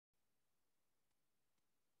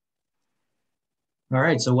All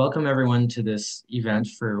right, so welcome everyone to this event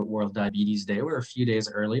for World Diabetes Day. We're a few days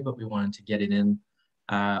early, but we wanted to get it in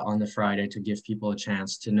on the Friday to give people a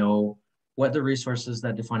chance to know what the resources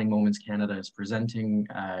that Defining Moments Canada is presenting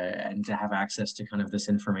and to have access to kind of this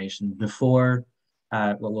information before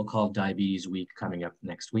what we'll call Diabetes Week coming up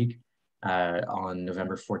next week. On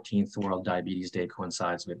November 14th, World Diabetes Day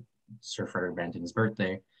coincides with Sir Frederick Banting's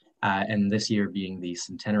birthday. And this year being the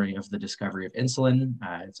centenary of the discovery of insulin.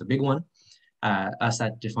 It's a big one. Us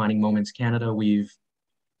at Defining Moments Canada, we've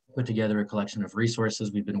put together a collection of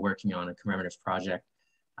resources. We've been working on a commemorative project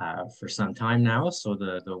for some time now. So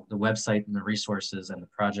the website and the resources and the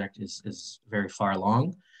project is very far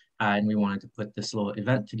along. And we wanted to put this little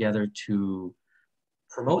event together to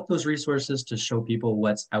promote those resources, to show people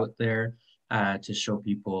what's out there, to show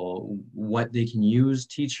people what they can use,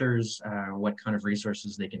 teachers, what kind of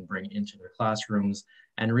resources they can bring into their classrooms,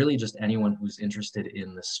 and really just anyone who's interested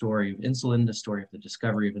in the story of insulin, the story of the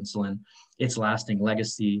discovery of insulin, its lasting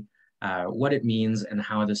legacy, what it means, and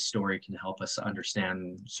how this story can help us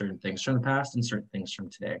understand certain things from the past and certain things from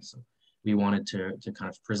today. So we wanted to kind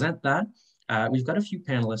of present that. We've got a few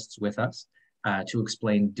panelists with us to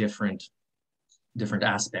explain different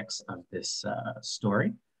aspects of this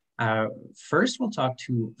story. First, we'll talk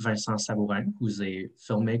to Vincent Sabourin, who's a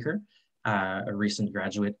filmmaker, a recent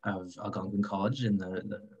graduate of Algonquin College in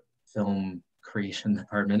the film creation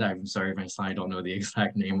department. I'm sorry, Vincent, I don't know the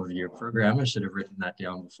exact name of your program. I should have written that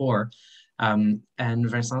down before. And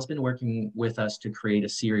Vincent's been working with us to create a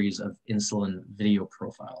series of insulin video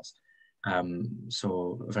profiles.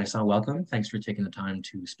 So Vincent, welcome. Thanks for taking the time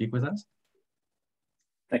to speak with us.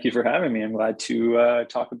 Thank you for having me. I'm glad to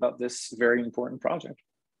talk about this very important project.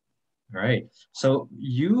 All right. So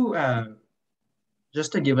you,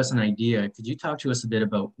 just to give us an idea, could you talk to us a bit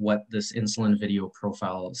about what this Insulin Video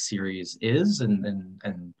Profile Series is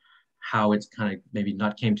and how it's kind of maybe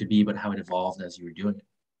not came to be, but how it evolved as you were doing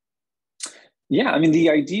it? Yeah, I mean, the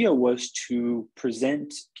idea was to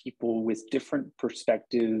present people with different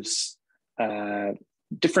perspectives,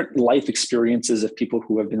 different life experiences of people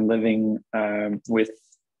who have been living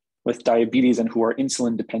with diabetes and who are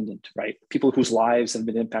insulin dependent, right? People whose lives have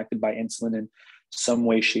been impacted by insulin in some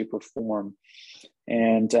way, shape, or form.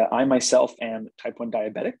 And I myself am type 1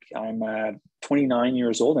 diabetic. I'm 29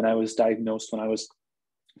 years old and I was diagnosed when I was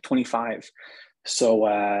 25.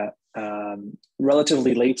 So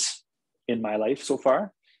relatively late in my life so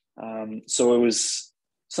far. So it was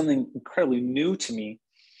something incredibly new to me.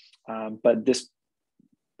 But this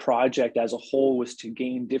project as a whole was to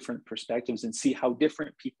gain different perspectives and see how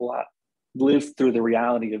different people live through the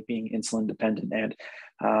reality of being insulin dependent. And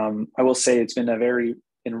I will say it's been a very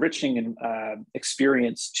enriching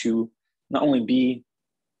experience to not only be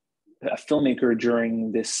a filmmaker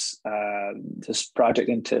during this this project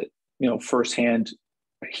and to firsthand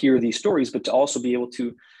hear these stories, but to also be able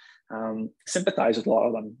to sympathize with a lot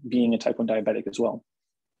of them, being a type 1 diabetic as well.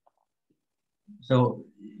 So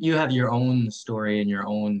you have your own story and your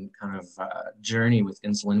own kind of journey with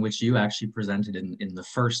insulin, which you actually presented in the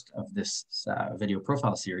first of this video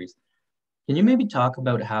profile series. Can you maybe talk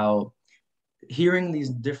about how hearing these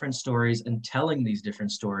different stories and telling these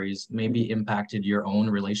different stories maybe impacted your own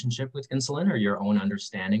relationship with insulin or your own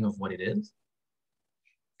understanding of what it is?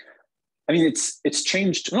 I mean, it's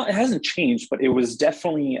changed. Well, it hasn't changed, but it was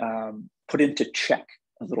definitely put into check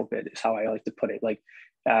a little bit, is how I like to put it. Like,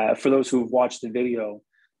 for those who've watched the video,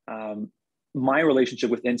 my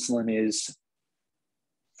relationship with insulin is,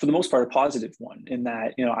 for the most part, a positive one, in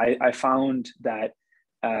that, I found that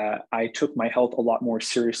I took my health a lot more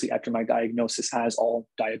seriously after my diagnosis, as all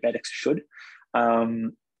diabetics should.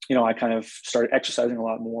 I kind of started exercising a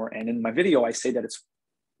lot more. And in my video, I say that it's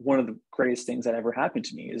one of the greatest things that ever happened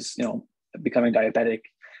to me is, becoming diabetic.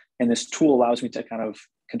 And this tool allows me to kind of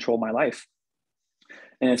control my life.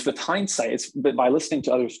 And it's with hindsight, but by listening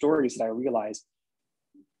to other stories that I realized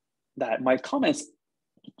that my comments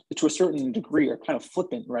to a certain degree are kind of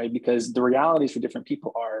flippant, right? Because the realities for different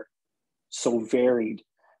people are so varied.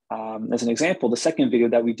 As an example, the second video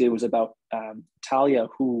that we did was about Talia,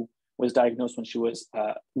 who was diagnosed when she was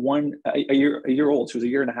a year old. She was a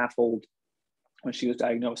year and a half old when she was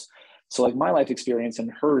diagnosed. So like my life experience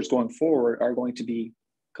and hers going forward are going to be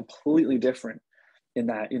completely different in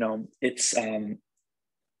that, it's,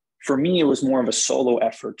 for me, it was more of a solo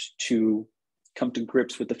effort to come to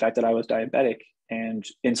grips with the fact that I was diabetic and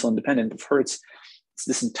insulin dependent. But for her, it's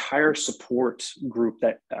this entire support group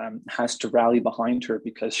that has to rally behind her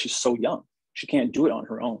because she's so young. She can't do it on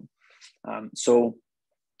her own. So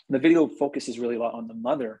the video focuses really a lot on the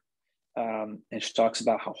mother, and she talks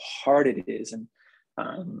about how hard it is and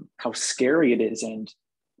how scary it is, and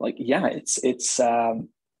like, yeah,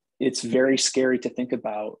 it's very scary to think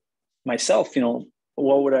about myself. You know,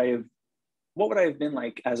 what would I have been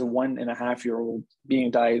like as a 1.5-year-old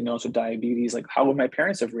being diagnosed with diabetes? Like, how would my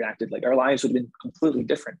parents have reacted? Like, our lives would have been completely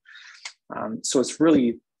different. So it's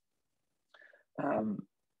really,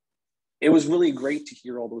 it was really great to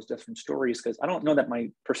hear all those different stories, because I don't know that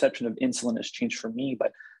my perception of insulin has changed for me,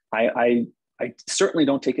 but I certainly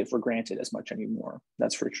don't take it for granted as much anymore.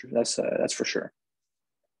 That's for sure. That's for sure.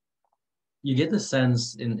 You get the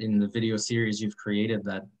sense in the video series you've created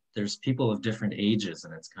that there's people of different ages,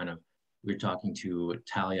 and it's kind of, we're talking to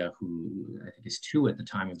Talia, who I think is 2 at the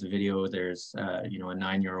time of the video. There's you know, a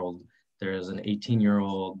 9-year-old, there's an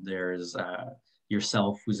 18-year-old, there's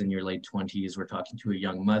yourself, who's in your late 20s. We're talking to a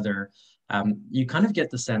young mother. You kind of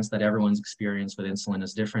get the sense that everyone's experience with insulin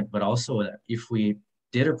is different, but also if we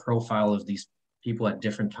did a profile of these people at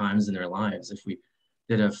different times in their lives, if we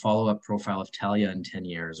did a follow-up profile of Talia in 10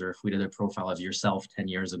 years, or if we did a profile of yourself 10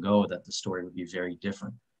 years ago, that the story would be very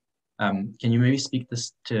different. Can you maybe speak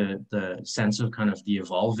this to the sense of kind of the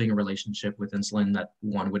evolving relationship with insulin that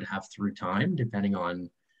one would have through time, depending on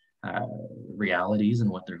realities and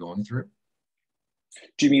what they're going through?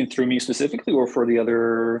 Do you mean through me specifically, or for the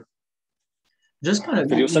other just kind of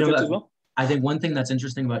video subjects as well? I think one thing that's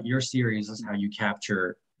interesting about your series is how you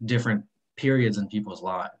capture different periods in people's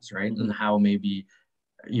lives, right? Mm-hmm. And how maybe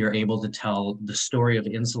you're able to tell the story of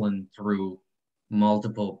insulin through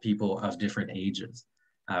multiple people of different ages.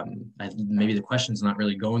 Maybe the question's not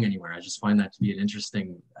really going anywhere. I just find that to be an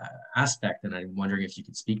interesting aspect, and I'm wondering if you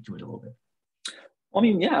could speak to it a little bit. I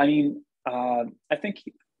mean, yeah, I think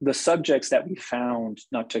the subjects that we found,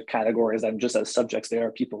 not to categorize them just as subjects, they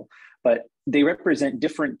are people, but they represent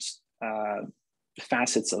different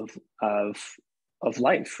facets of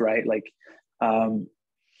life, right? Like,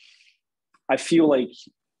 I feel like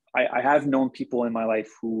I have known people in my life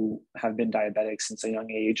who have been diabetic since a young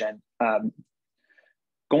age, and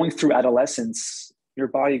going through adolescence, your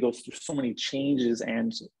body goes through so many changes,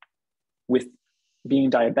 and with being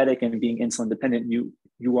diabetic and being insulin dependent,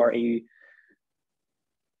 you're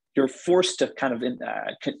forced to kind of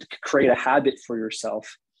create a habit for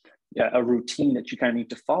yourself, a routine that you kind of need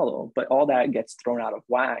to follow. But all that gets thrown out of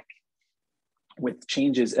whack with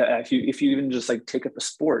changes. If you even just like take up a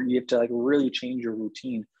sport, you have to like really change your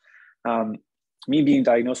routine. Me being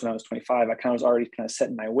diagnosed when I was 25, I kind of was already kind of set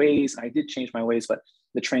in my ways. I did change my ways, but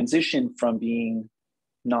the transition from being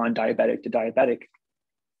non-diabetic to diabetic,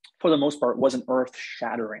 for the most part, wasn't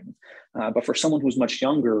earth-shattering. But for someone who's much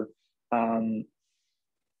younger, I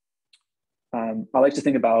like to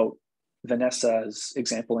think about Vanessa's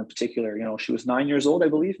example in particular. You know, she was 9 years old, I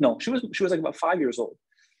believe. No, she was like about 5 years old.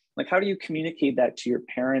 Like, how do you communicate that to your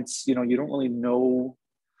parents? You know, you don't really know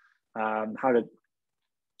how to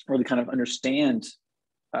really kind of understand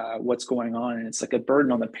what's going on, and it's like a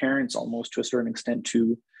burden on the parents almost to a certain extent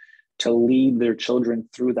to lead their children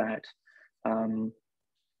through that.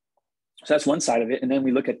 So that's one side of it. And then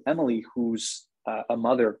we look at Emily, who's a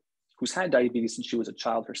mother who's had diabetes since she was a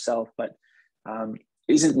child herself, but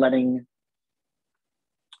isn't letting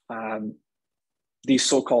these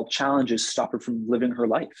so-called challenges stop her from living her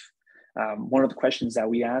life. One of the questions that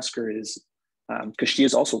we ask her is, because she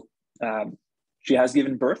is also, she has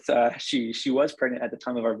given birth. She was pregnant at the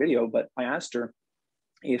time of our video, but I asked her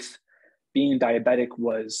if being diabetic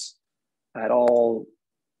was at all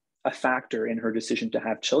a factor in her decision to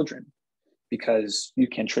have children, because you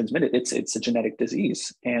can transmit it. It's a genetic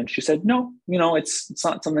disease. And she said, no, you know, it's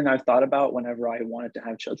not something I've thought about whenever I wanted to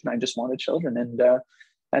have children. I just wanted children, and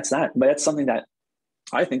that's that. But that's something that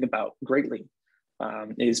I think about greatly,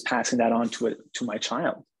 is passing that on to my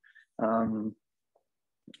child.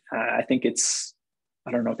 I think I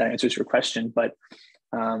don't know if that answers your question, but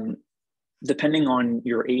depending on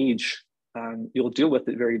your age, you'll deal with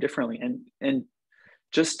it very differently. And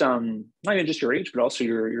just not even just your age, but also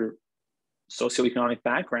your socioeconomic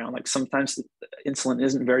background. Like, sometimes insulin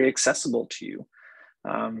isn't very accessible to you.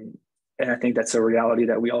 And I think that's a reality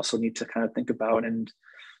that we also need to kind of think about and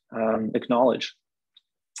acknowledge.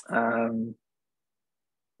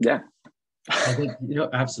 Yeah. I think,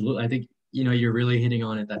 absolutely. I think, you're really hitting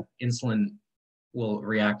on it, that insulin will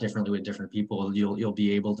react differently with different people. You'll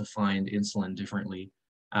be able to find insulin differently.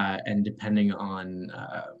 And depending on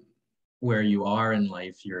where you are in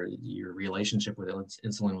life, your relationship with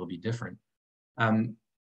insulin will be different. Your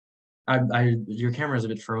camera is a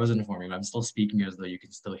bit frozen for me, but I'm still speaking as though you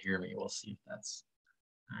can still hear me. We'll see if that's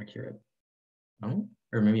accurate. Oh,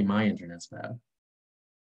 or maybe my internet's bad.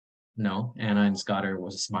 No, Anna and Scott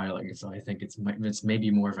was smiling, so I think it's maybe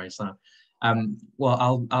more Vincent.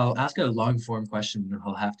 Well, I'll ask a long form question and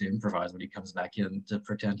he'll have to improvise when he comes back in to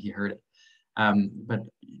pretend he heard it. But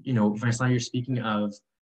you know, Vincent, you're speaking of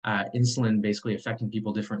insulin basically affecting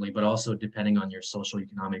people differently, but also depending on your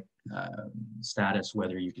socioeconomic status,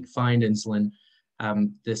 whether you can find insulin.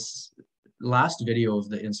 This last video of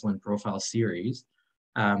the Insulin Profile Series,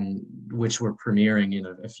 which we're premiering in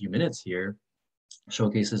a few minutes here,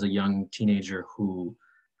 showcases a young teenager who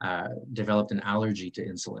developed an allergy to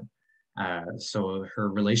insulin. So her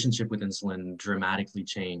relationship with insulin dramatically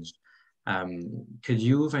changed. Could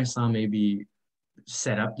you, Vincent, maybe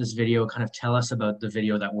set up this video, kind of tell us about the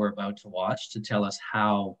video that we're about to watch, to tell us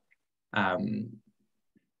how,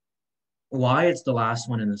 why it's the last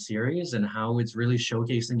one in the series and how it's really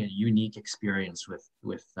showcasing a unique experience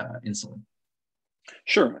with insulin?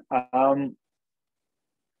 Sure.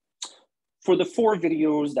 For the 4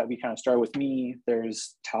 videos that we kind of start with me,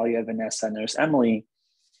 there's Talia, Vanessa, and there's Emily.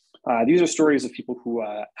 These are stories of people who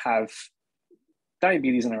have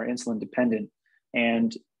diabetes and are insulin dependent.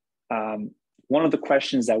 And one of the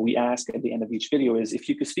questions that we ask at the end of each video is, if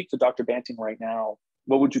you could speak to Dr. Banting right now,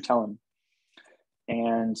 what would you tell him?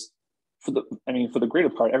 And for the greater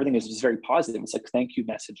part, everything is just very positive. It's like thank you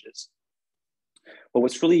messages. But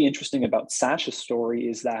what's really interesting about Sasha's story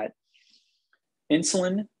is that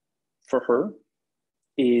insulin for her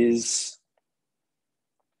is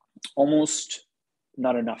almost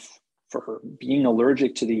not enough for her. Being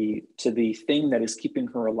allergic to the thing that is keeping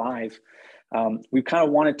her alive, we kind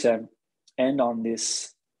of wanted to end on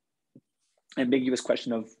this ambiguous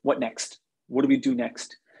question of what next? What do we do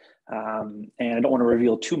next? And I don't want to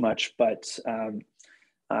reveal too much, but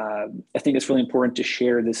I think it's really important to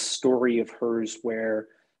share this story of hers where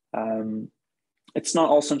it's not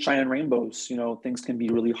all sunshine and rainbows. You know, things can be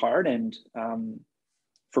really hard. And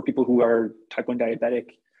for people who are type 1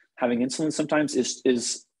 diabetic, having insulin sometimes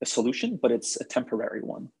is a solution, but it's a temporary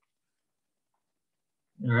one.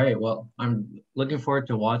 All right, well, I'm looking forward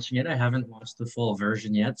to watching it. I haven't watched the full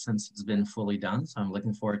version yet since it's been fully done, so I'm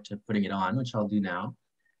looking forward to putting it on, which I'll do now.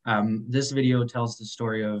 This video tells the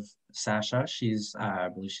story of Sasha. She's, I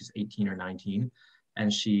believe she's 18 or 19,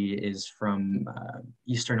 and she is from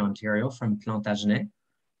Eastern Ontario, from Plantagenet.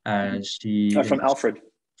 From Alfred.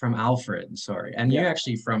 From Alfred, sorry. And you're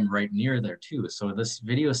actually from right near there too. So this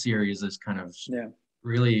video series is kind of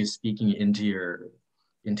really speaking into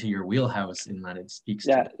your wheelhouse in that it speaks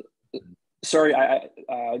to. Sorry, I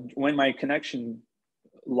when my connection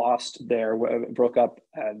lost there, broke up,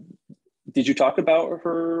 did you talk about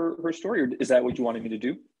her story, or is that what you wanted me to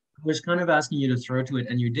do? I was kind of asking you to throw to it,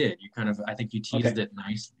 and you did. You kind of, I think you teased it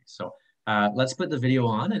nicely. So let's put the video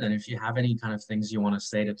on, and then if you have any kind of things you want to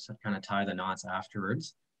say to kind of tie the knots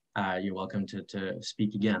afterwards, you're welcome to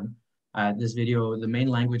speak again. This video, the main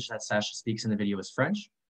language that Sasha speaks in the video is French,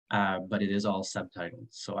 but it is all subtitled.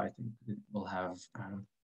 So I think it will have,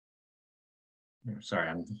 sorry,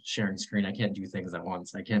 I'm sharing screen. I can't do things at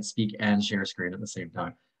once. I can't speak and share screen at the same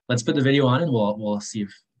time. Let's put the video on and we'll see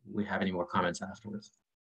if we have any more comments afterwards.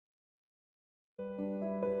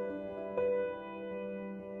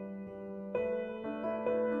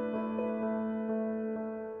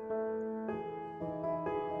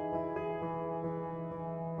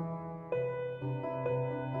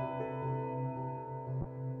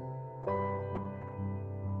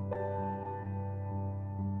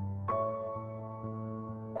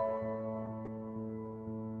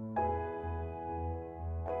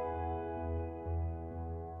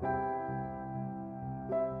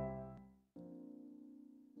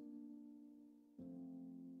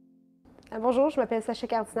 Bonjour, je m'appelle Sacha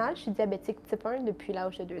Cardinal, je suis diabétique type 1 depuis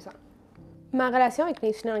l'âge de 2 ans. Ma relation avec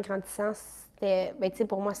l'insuline en grandissant, c'était,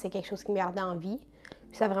 pour moi, c'était quelque chose qui me gardait en vie.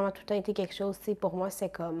 Puis ça a vraiment tout le temps été quelque chose, pour moi, c'est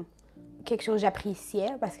comme quelque chose que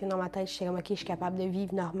j'appréciais parce que dans ma tête, j'étais comme, OK, je suis capable de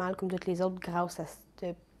vivre normal comme toutes les autres grâce à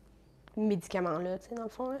ce médicament-là, dans le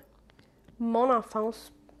fond. Là. Mon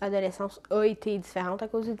enfance, adolescence a été différente à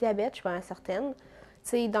cause du diabète, je suis pas certaine.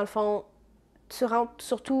 Dans le fond, tu rentres,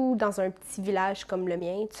 surtout dans un petit village comme le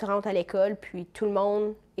mien, tu rentres à l'école, puis tout le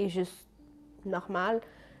monde est juste normal.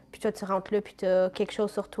 Puis toi, tu rentres là, puis tu as quelque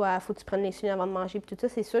chose sur toi, il faut que tu prennes l'insuline avant de manger, puis tout ça.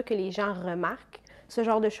 C'est sûr que les gens remarquent ce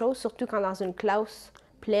genre de choses, surtout quand dans une classe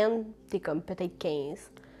pleine, t'es comme peut-être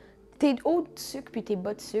 15. T'es haut de sucre, puis t'es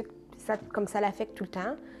bas de sucre, comme ça l'affecte tout le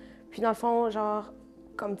temps. Puis dans le fond, genre,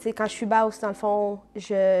 comme tu sais, quand je suis basse, dans le fond,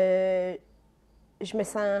 je me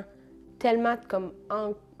sens tellement comme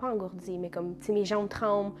pas engourdie, mais comme, tu sais, mes jambes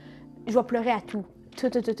tremblent, je vais pleurer à tout. Tout.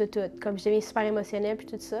 Comme je deviens super émotionnelle puis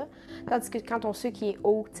tout ça. Tandis que quand ton sucre est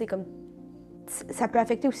haut, tu sais, comme, ça peut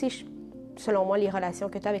affecter aussi, selon moi, les relations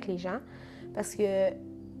que tu as avec les gens. Parce que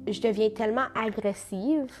je deviens tellement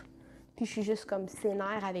agressive, Puis je suis juste comme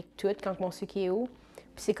sénère avec tout quand mon sucre est haut.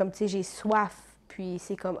 Puis c'est comme, tu sais, j'ai soif. Puis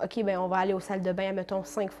c'est comme, OK, ben on va aller aux salles de bain, mettons,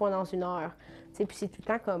 5 fois dans 1 heure. Tu sais, puis c'est tout le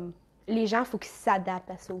temps comme... Les gens, il faut qu'ils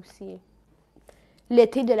s'adaptent à ça aussi.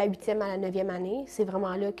 L'été de la 8e à la 9e année, c'est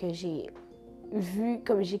vraiment là que j'ai vu,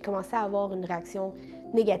 comme j'ai commencé à avoir une réaction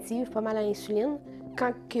négative, pas mal à l'insuline.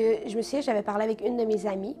 Quand que, je me souviens, j'avais parlé avec une de mes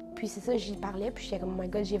amies, puis c'est ça, j'y parlais, puis j'étais comme, oh my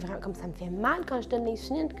God, j'ai vraiment, comme ça me fait mal quand je donne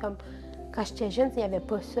l'insuline, comme quand j'étais jeune, il n'y avait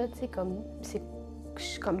pas ça, tu sais, comme, c'est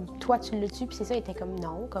comme, toi, tu l'as-tu, puis c'est ça, il était comme,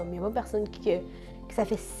 non, comme, il n'y a pas personne que ça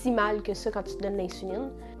fait si mal que ça quand tu te donnes l'insuline.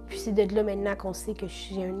 Puis c'est de là maintenant qu'on sait que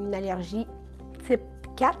j'ai une allergie type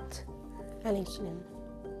 4 à l'insuline.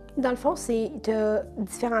 Dans le fond, tu as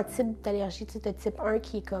différents types d'allergies. Tu as type 1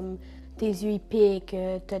 qui est comme tes yeux ils piquent,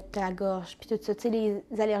 tu as la gorge, puis tout ça. Tu sais,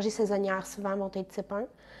 les allergies saisonnières souvent vont être type 1.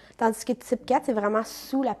 Tandis que type 4, c'est vraiment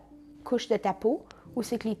sous la couche de ta peau, où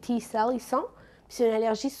c'est que les T-cells ils sont. Puis c'est une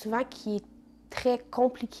allergie souvent qui est très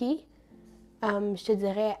compliquée, je te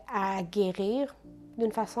dirais, à guérir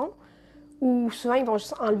d'une façon. Ou souvent, ils vont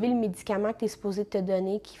juste enlever le médicament que tu es supposé te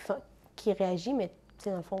donner qui réagit, mais tu sais,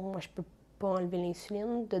 dans le fond, moi, je peux pas enlever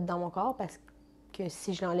l'insuline dans mon corps parce que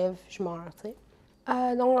si je l'enlève, je meurs, tu sais.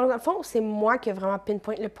 Donc, dans le fond, c'est moi qui ai vraiment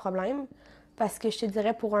pinpoint le problème parce que je te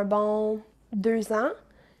dirais, pour un bon 2 ans,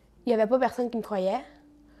 il n'y avait pas personne qui me croyait.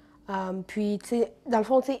 Puis, tu sais, dans le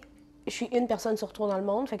fond, tu sais, je suis une personne sur 3 dans le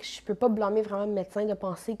monde, fait que je peux pas blâmer vraiment le médecin de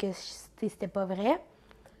penser que c'était pas vrai.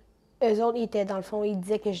 Eux autres, ils étaient, dans le fond, ils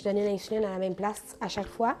disaient que je donnais l'insuline à la même place à chaque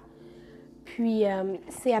fois. Puis,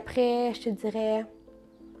 c'est après, je te dirais,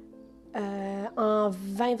 en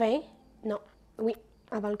 2020, non, oui,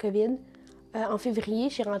 avant le COVID, en février,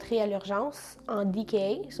 je suis rentrée à l'urgence en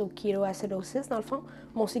DKA, so ketoacidosis, dans le fond.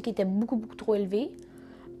 Mon sucre était beaucoup, beaucoup trop élevé.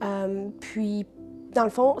 Puis, dans le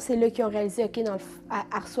fond, c'est là qu'ils ont réalisé, OK, elle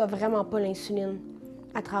reçoit vraiment pas l'insuline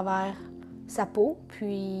à travers sa peau.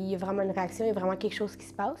 Puis, il y a vraiment une réaction, il y a vraiment quelque chose qui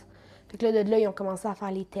se passe. Fait que là, de là, ils ont commencé à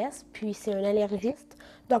faire les tests. Puis, c'est un allergiste,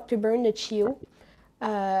 Dr. Byrne de CHIO.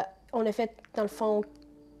 On a fait, dans le fond,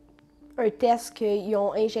 un test qu'ils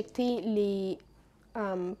ont injecté les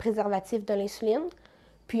préservatifs de l'insuline.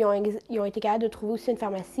 Puis, ils ont été capables de trouver aussi une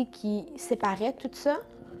pharmacie qui séparait tout ça.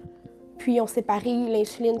 Puis, ils ont séparé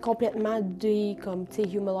l'insuline complètement des, comme, tu sais,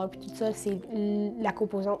 Humalog, puis tout ça. C'est la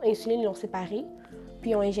composante insuline, ils l'ont séparée.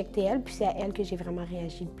 Puis, ils ont injecté elle. Puis, c'est à elle que j'ai vraiment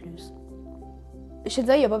réagi le plus. Je te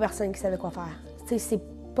dis, il n'y a pas personne qui savait quoi faire. Tu sais, c'est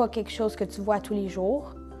pas quelque chose que tu vois tous les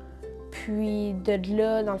jours. Puis de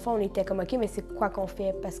là, dans le fond, on était comme, OK, mais c'est quoi qu'on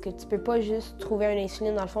fait? Parce que tu peux pas juste trouver une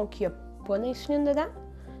insuline, dans le fond, qu'il n'y a pas d'insuline dedans.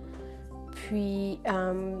 Puis,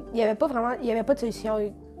 il n'y avait pas vraiment, il n'y avait pas de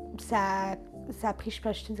solution. Ça a pris, je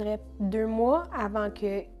te dirais, 2 mois avant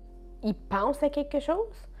qu'ils pensent à quelque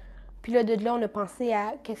chose. Puis là, de là, on a pensé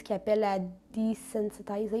à qu'est-ce qu'ils appellent la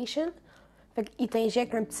desensitization. Fait qu'ils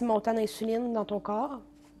t'injectent un petit montant d'insuline dans ton corps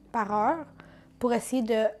par heure pour essayer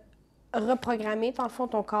de reprogrammer, dans le fond,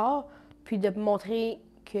 ton corps, puis de montrer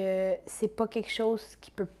que c'est pas quelque chose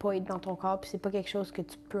qui peut pas être dans ton corps, puis c'est pas quelque chose que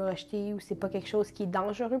tu peux rejeter ou c'est pas quelque chose qui est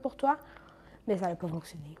dangereux pour toi, mais ça n'a pas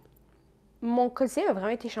fonctionné. Mon quotidien a vraiment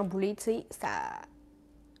été chamboulé, tu sais,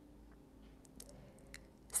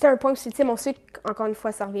 C'était un point où, tu sais, mon sucre, encore une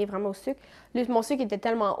fois, ça revient vraiment au sucre. Là, mon sucre était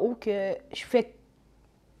tellement haut que je fais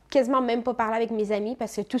quasiment même pas parler avec mes amis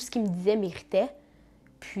parce que tout ce qu'ils me disaient m'irritait.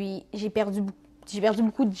 Puis j'ai perdu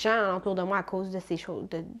beaucoup de gens autour de moi à cause de ces choses,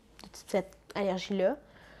 de cette allergie-là.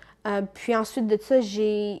 Puis ensuite de ça,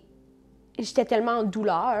 j'étais tellement en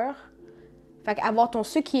douleur. Fait qu'avoir ton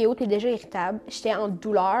sucre qui est haut, t'es déjà irritable. J'étais en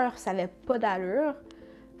douleur, ça avait pas d'allure.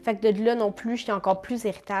 Fait que de là non plus, j'étais encore plus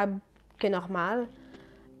irritable que normal.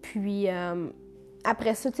 Puis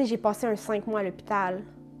après ça, tu sais, j'ai passé un 5 mois à l'hôpital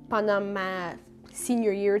pendant ma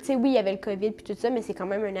senior year. Tu sais, oui, il y avait le COVID puis tout ça, mais c'est quand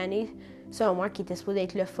même une année, selon moi, qui était supposée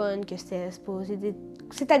être le fun, que c'était supposé être...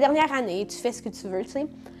 C'est ta dernière année, tu fais ce que tu veux, tu sais.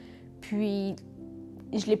 Puis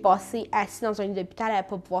je l'ai passé assis dans un lit d'hôpital à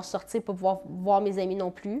pas pouvoir sortir, pas pouvoir voir mes amis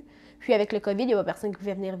non plus. Puis avec le COVID, il n'y a pas personne qui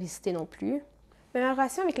pouvait venir visiter non plus. Mais ma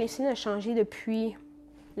relation avec l'insuline a changé depuis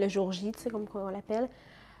le jour J, tu sais, comme on l'appelle.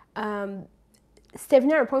 C'était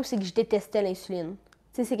venu à un point où c'est que je détestais l'insuline.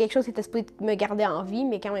 Tu sais, c'est quelque chose qui était supposé me garder en vie,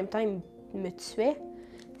 mais qu'en même temps, il me tuait,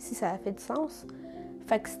 si ça a fait du sens.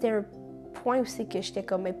 Fait que c'était un point où c'est que j'étais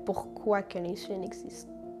comme, mais pourquoi que l'insuline existe?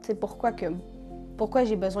 Tu sais, pourquoi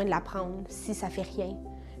j'ai besoin de la prendre si ça fait rien?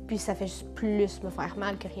 Puis ça fait juste plus me faire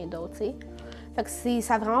mal que rien d'autre, tu sais. Fait que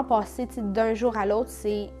ça a vraiment passé, tu sais, d'un jour à l'autre,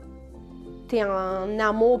 t'es en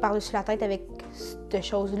amour par-dessus la tête avec cette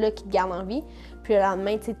chose-là qui te garde en vie. Puis le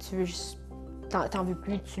lendemain, tu sais, tu veux juste... T'en veux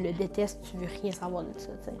plus, tu le détestes, tu veux rien savoir de ça,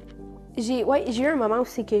 tu sais. J'ai eu un moment où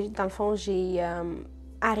c'est que, dans le fond, j'ai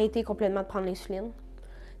arrêter complètement de prendre l'insuline.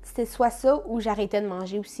 C'était soit ça ou j'arrêtais de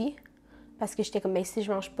manger aussi. Parce que j'étais comme, ben, si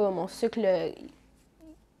je mange pas, mon sucre,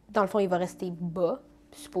 dans le fond, il va rester bas,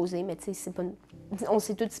 supposé, mais tu sais, on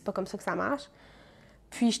sait tous que c'est pas comme ça que ça marche.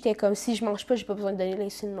 Puis j'étais comme, si je mange pas, j'ai pas besoin de donner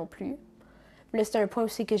l'insuline non plus. Là, c'était un point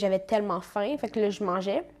aussi que j'avais tellement faim, fait que là, je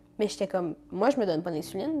mangeais, mais j'étais comme, moi, je me donne pas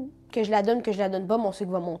d'insuline. Que je la donne pas, mon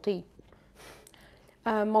sucre va monter.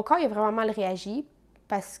 Mon corps, il a vraiment mal réagi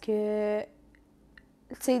parce que, tu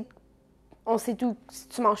sais, on sait tout, si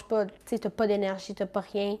tu manges pas, tu sais, t'as pas d'énergie, t'as pas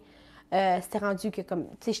rien. C'était rendu que, comme,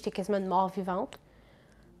 tu sais, j'étais quasiment une mort vivante.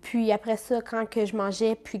 Puis après ça, quand que je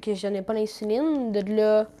mangeais, puis que je donnais pas l'insuline, de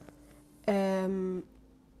là,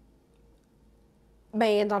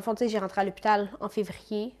 ben, dans le fond, tu sais, j'ai rentré à l'hôpital en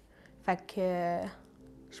février. Fait que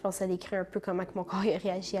je pense que ça décrit un peu comment que mon corps a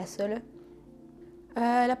réagi à ça, là.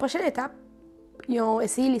 La prochaine étape, ils ont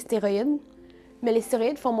essayé les stéroïdes. Mais les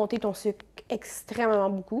stéroïdes font monter ton sucre extrêmement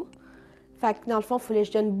beaucoup. Fait que dans le fond, il fallait que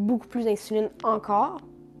je donne beaucoup plus d'insuline encore.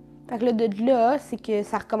 Fait que là, de là, c'est que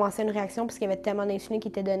ça recommençait une réaction parce qu'il y avait tellement d'insuline qui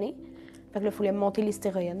était donnée. Fait que là, il fallait monter les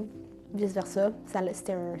stéroïdes. Vice-versa.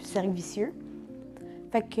 C'était un cercle vicieux.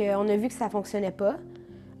 Fait qu'on a vu que ça fonctionnait pas.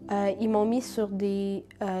 Ils m'ont mis sur des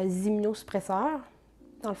immunosuppresseurs,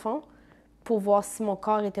 dans le fond, pour voir si mon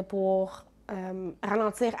corps était pour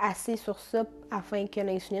ralentir assez sur ça afin que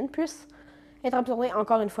l'insuline puisse être absorbée.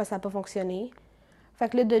 Encore une fois, ça n'a pas fonctionné. Fait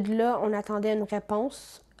que là, de là, on attendait une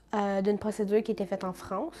réponse d'une procédure qui était faite en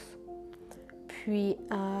France. Puis,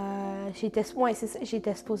 j'étais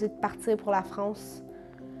supposée de partir pour la France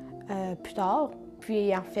plus tard.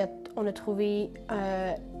 Puis, en fait, on a trouvé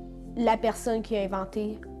la personne qui a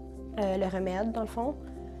inventé le remède, dans le fond.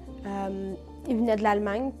 Il venait de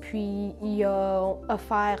l'Allemagne, puis il a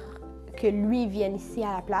offert que lui vienne ici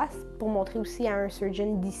à la place pour montrer aussi à un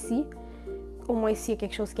surgeon d'ici. Au moins, s'il y a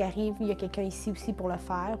quelque chose qui arrive, il y a quelqu'un ici aussi pour le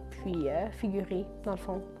faire, puis figurer, dans le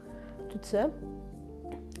fond, tout ça.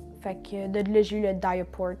 Fait que de là, j'ai eu le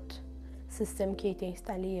Diaport système qui a été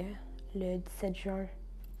installé le 17 juin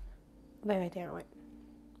 2021, ouais.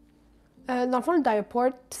 Dans le fond, le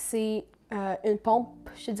Diaport, c'est une pompe,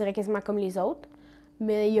 je te dirais quasiment comme les autres,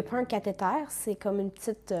 mais il n'y a pas un cathéter, c'est comme une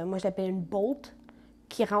petite, moi je l'appelle une bolt,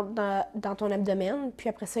 qui rentre dans ton abdomen, puis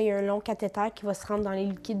après ça, il y a un long cathéter qui va se rendre dans les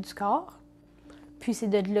liquides du corps. Puis c'est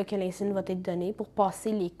de là que l'insuline va être donnée pour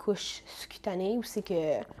passer les couches sous-cutanées, où c'est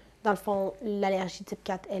que, dans le fond, l'allergie type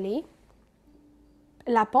 4, elle est.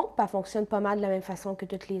 La pompe, elle fonctionne pas mal de la même façon que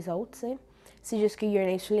toutes les autres, t'sais. C'est juste qu'il y a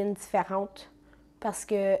une insuline différente parce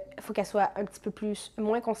qu'il faut qu'elle soit un petit peu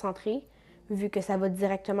moins concentrée, vu que ça va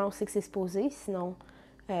directement où c'est que c'est supposé, sinon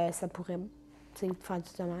ça pourrait faire du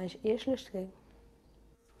dommage-ish. Là,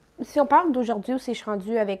 si on parle d'aujourd'hui où je suis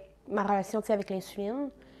rendue avec ma relation avec l'insuline,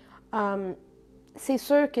 c'est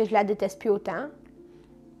sûr que je la déteste plus autant,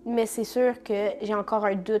 mais c'est sûr que j'ai encore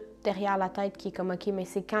un doute derrière la tête qui est comme, OK, mais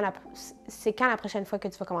c'est quand la prochaine fois que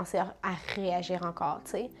tu vas commencer à réagir encore,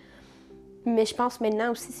 tu sais. Mais je pense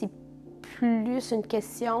maintenant aussi, c'est plus une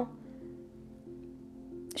question...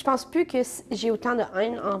 Je pense plus que j'ai autant de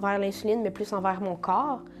haine envers l'insuline, mais plus envers mon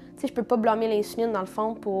corps. Tu sais, je peux pas blâmer l'insuline, dans le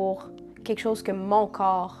fond, pour quelque chose que mon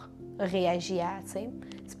corps réagit à, tu sais.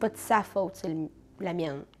 C'est pas de sa faute, c'est la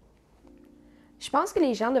mienne. Je pense que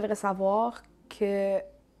les gens devraient savoir que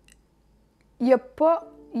il n'y a pas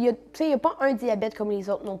un diabète comme les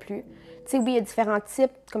autres non plus. Tu sais, oui, il y a différents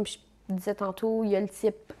types, comme je disais tantôt, il y a le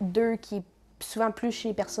type 2 qui est souvent plus chez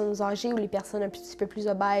les personnes âgées ou les personnes un petit peu plus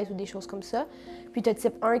obèses ou des choses comme ça. Puis tu as le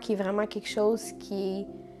type 1 qui est vraiment quelque chose qui est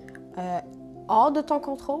hors de ton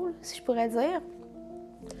contrôle, si je pourrais dire.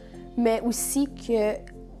 Mais aussi que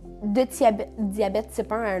de diabète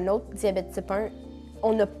type 1 à un autre diabète type 1,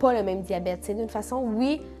 on n'a pas le même diabète. D'une façon,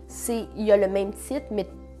 oui, il y a le même titre, mais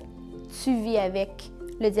tu vis avec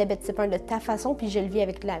le diabète type 1 de ta façon, puis je le vis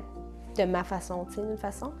avec de ma façon, d'une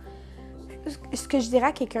façon. Ce que je dirais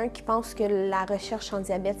à quelqu'un qui pense que la recherche en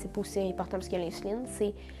diabète, c'est pas aussi important parce qu'il y a l'insuline,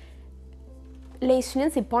 c'est... L'insuline,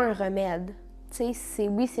 c'est pas un remède. Oui,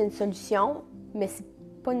 c'est une solution, mais c'est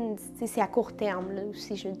pas c'est à court terme, là,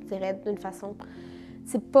 aussi, je dirais, d'une façon.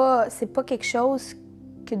 C'est pas quelque chose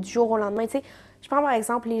que du jour au lendemain, tu sais. Je prends par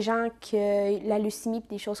exemple les gens que la leucémie et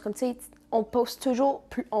des choses comme ça, on se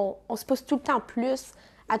pose tout le temps plus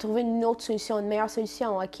à trouver une autre solution, une meilleure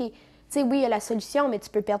solution. OK, tu sais, oui, il y a la solution, mais tu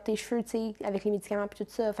peux perdre tes cheveux, tu sais, avec les médicaments et tout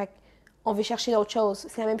ça. Fait qu'on veut chercher d'autres choses.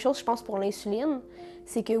 C'est la même chose, je pense, pour l'insuline.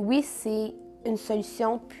 C'est que oui, c'est une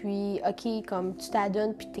solution, puis OK, comme tu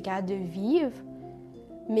t'adonnes puis tu es capable de vivre.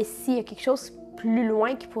 Mais s'il y a quelque chose plus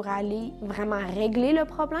loin qui pourrait aller vraiment régler le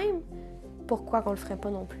problème, pourquoi qu'on le ferait pas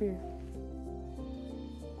non plus?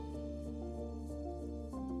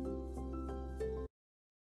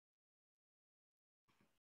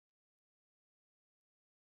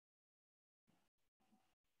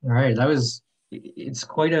 All right, it's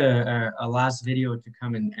quite a last video to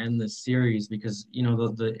come and end this series because, you know,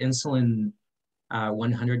 the Insulin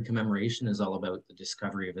 100 commemoration is all about the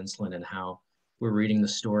discovery of insulin and how we're reading the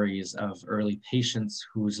stories of early patients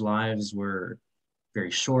whose lives were very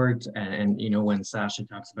short. And you know, when Sasha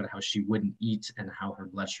talks about how she wouldn't eat and how her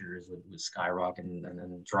blood sugars would skyrocket and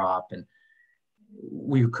then drop. And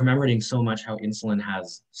we're commemorating so much how insulin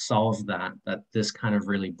has solved that this kind of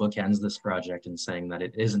really bookends this project and saying that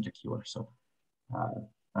it isn't a cure. So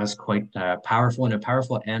that's quite powerful and a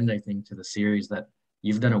powerful end, I think, to the series that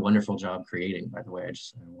you've done a wonderful job creating, by the way. I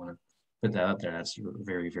want to put that out there. That's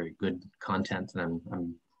very, very good content. And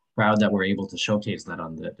I'm proud that we're able to showcase that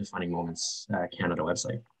on the Defining Moments Canada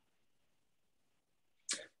website.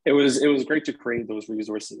 It was great to create those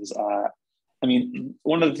resources. I mean,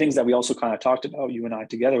 one of the things that we also kind of talked about, you and I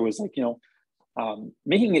together, was like,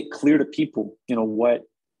 making it clear to people, what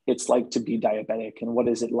it's like to be diabetic and what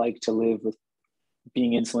is it like to live with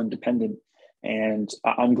being insulin dependent. And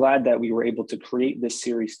I'm glad that we were able to create this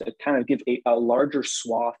series to kind of give a larger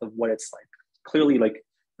swath of what it's like. Clearly,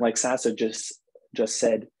 like Sasa just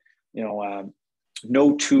said,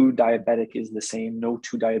 no two diabetic is the same. No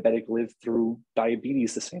two diabetic live through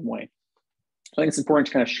diabetes the same way. So I think it's important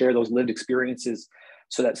to kind of share those lived experiences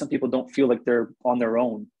so that some people don't feel like they're on their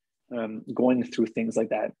own going through things like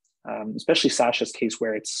that. Especially Sasha's case,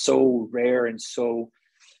 where it's so rare and so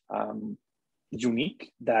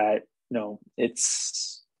unique that,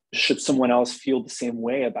 it's, should someone else feel the same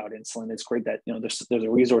way about insulin, it's great that, there's a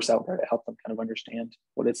resource out there to help them kind of understand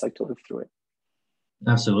what it's like to live through it.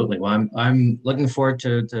 Absolutely. Well, I'm looking forward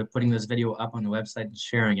to putting this video up on the website and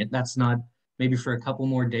sharing it. That's not, maybe for a couple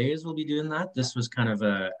more days we'll be doing that. This was kind of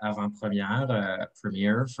a avant-premiere,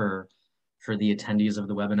 premiere for the attendees of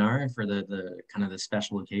the webinar and for the kind of the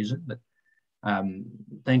special occasion. But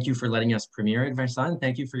thank you for letting us premiere it, Vincent.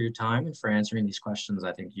 Thank you for your time and for answering these questions.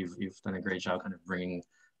 I think you've done a great job kind of bringing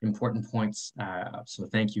important points up. So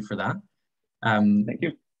thank you for that. Thank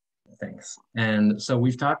you. Thanks. And so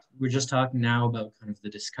we're just talking now about kind of the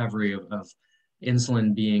discovery of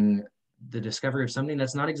insulin being the discovery of something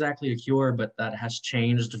that's not exactly a cure, but that has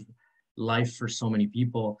changed life for so many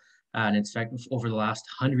people. And in fact, over the last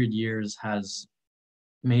 100 years has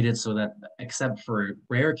made it so that, except for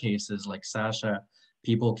rare cases like Sasha,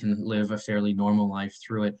 people can live a fairly normal life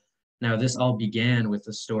through it. Now, this all began with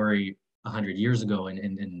the story 100 years ago,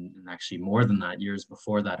 and actually more than that, years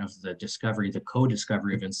before that, of the discovery, the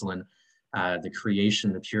co-discovery of insulin, the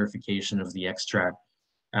creation, the purification of the extract.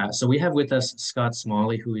 So we have with us Scott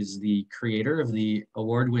Smalley, who is the creator of the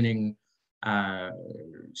award-winning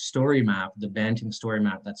story map, the Banting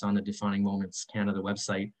Storymap that's on the Defining Moments Canada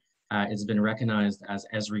website. It's been recognized as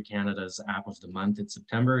Esri Canada's App of the Month in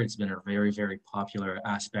September. It's been a very, very popular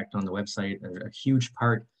aspect on the website, a huge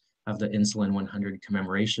part of the Insulin 100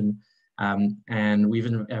 commemoration. And we've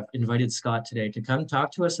invited Scott today to come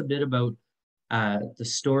talk to us a bit about the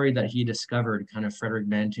story that he discovered, kind of Frederick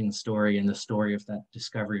Banting's story and the story of that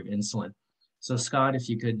discovery of insulin. So Scott, if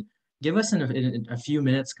you could give us in a few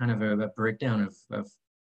minutes kind of a breakdown of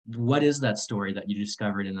what is that story that you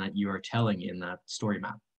discovered and that you are telling in that story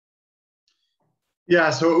map?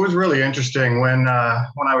 Yeah, so it was really interesting when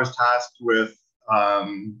I was tasked with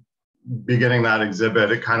beginning that exhibit.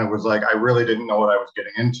 It kind of was like I really didn't know what I was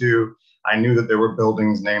getting into. I knew that there were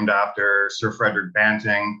buildings named after Sir Frederick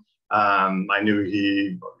Banting. I knew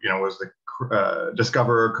he, was the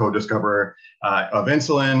discoverer, co-discoverer of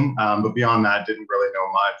insulin, but beyond that, didn't really know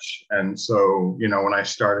much. And so, when I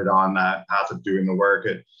started on that path of doing the work,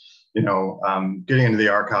 getting into the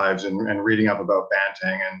archives and reading up about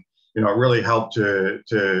Banting, and it really helped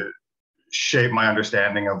to shape my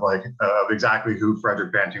understanding of exactly who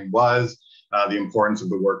Frederick Banting was, the importance of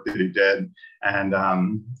the work that he did, and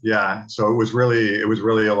so it was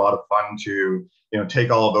really a lot of fun to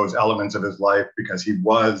take all of those elements of his life, because he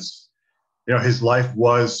was, his life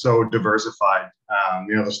was so diversified.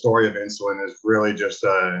 The story of insulin is really just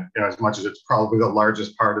as much as it's probably the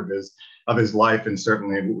largest part of his life, and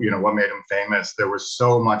certainly what made him famous. There was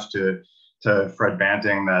so much to Fred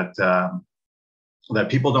Banting that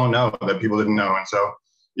people don't know, that people didn't know. And so,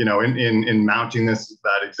 in mounting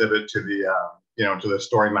that exhibit to the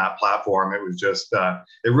story map platform, it was just,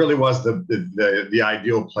 it really was the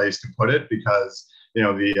ideal place to put it, because,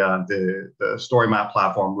 the story map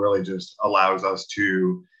platform really just allows us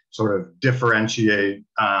to sort of differentiate,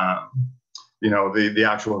 the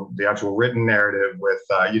actual written narrative with,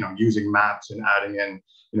 using maps and adding in,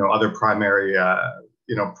 other primary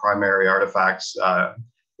artifacts,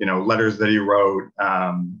 letters that he wrote,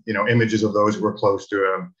 images of those who were close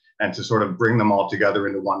to him, and to sort of bring them all together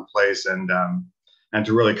into one place. And and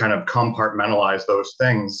to really kind of compartmentalize those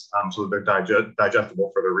things so that they're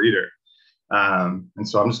digestible for the reader. And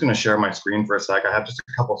so I'm just going to share my screen for a sec. I have just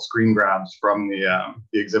a couple screen grabs from the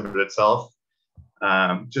exhibit itself,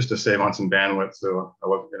 just to save on some bandwidth. So I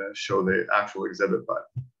wasn't going to show the actual exhibit, but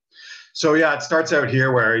so yeah, it starts out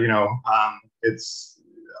here where, you know,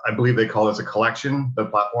 I believe they call this a collection, the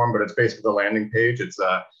platform, but it's basically the landing page.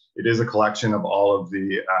 It is a collection of all of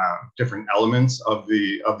the different elements of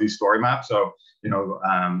the story map. So, you know,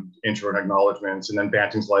 intro and acknowledgements, and then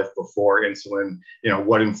Banting's life before insulin, you know,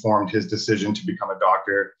 what informed his decision to become a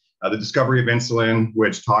doctor. The discovery of insulin,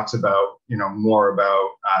 which talks about, you know, more about,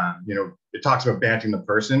 you know, it talks about Banting the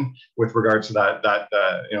person with regards to that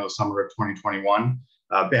you know, summer of 2021.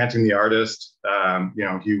 Banting the artist, you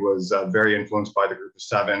know, he was very influenced by the Group of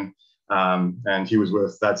Seven, and he was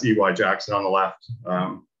with, that's E.Y. Jackson on the left.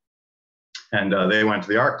 And they went to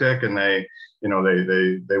the Arctic, and they, you know,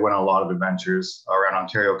 they went on a lot of adventures around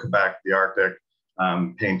Ontario, Quebec, the Arctic,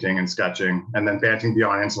 painting and sketching, and then Banting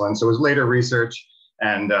beyond insulin. So his later research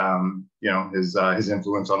and, you know, his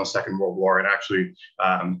influence on the Second World War, and actually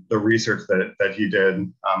the research that he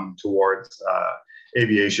did towards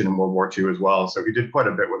aviation in World War II as well. So he did quite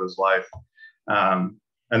a bit with his life. And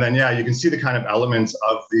then, yeah, you can see the kind of elements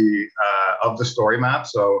of the story map.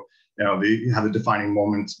 So, you know, you have the defining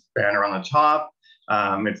moments banner on the top.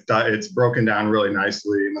 It's broken down really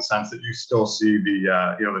nicely in the sense that you still see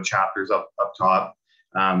the, you know, the chapters up top.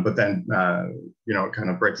 But then, you know, it kind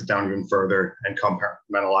of breaks it down even further and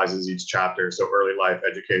compartmentalizes each chapter. So early life,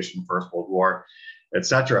 education, First World War,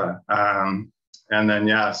 etc. And then,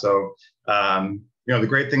 yeah, so, you know, the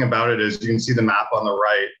great thing about it is you can see the map on the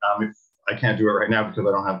right. If I can't do it right now because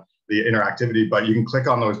I don't have the interactivity, but you can click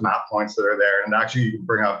on those map points that are there, and actually you can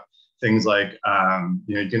bring up things like,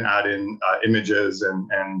 you know, you can add in images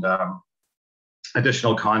and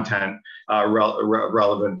additional content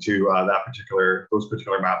relevant to those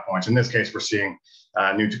particular map points. In this case, we're seeing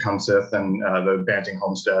New Tecumseh and the Banting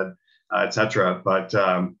homestead, etc. But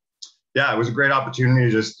yeah, it was a great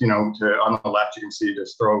opportunity. Just, you know, on the left, you can see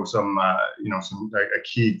just throw some, you know, a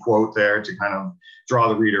key quote there to kind of draw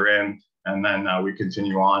the reader in, and then we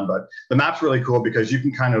continue on. But the map's really cool because you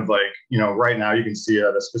can kind of, like, you know, right now you can see it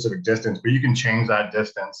at a specific distance, but you can change that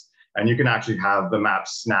distance, and you can actually have the map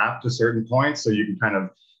snap to certain points. So you can kind of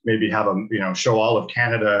maybe have you know, show all of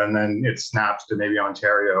Canada, and then it snaps to maybe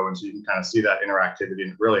Ontario, and so you can kind of see that interactivity,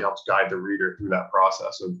 and it really helps guide the reader through that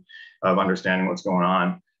process of understanding what's going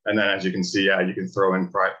on. And then, as you can see, yeah, you can throw in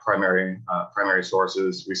primary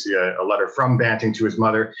sources. We see a letter from Banting to his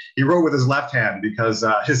mother. He wrote with his left hand because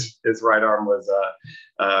his right arm was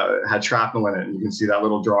had shrapnel in it. And you can see that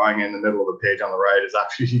little drawing in the middle of the page on the right is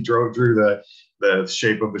actually he drew the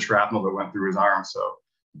shape of the shrapnel that went through his arm. So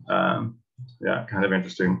yeah, kind of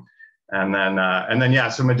interesting. And then yeah,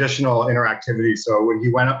 some additional interactivity. So when he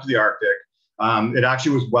went up to the Arctic, it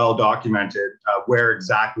actually was well documented where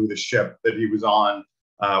exactly the ship that he was on,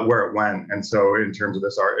 where it went. And so in terms of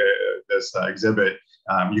this exhibit,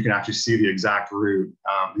 you can actually see the exact route,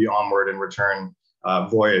 the onward and return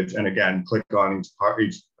voyage. And again, click on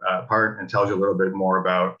each part and tells you a little bit more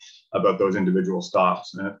about those individual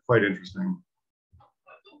stops. And it's quite interesting.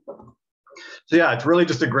 So yeah, it's really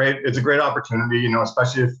just a great opportunity, you know,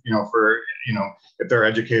 especially if, you know, if there are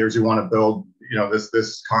educators who want to build, you know,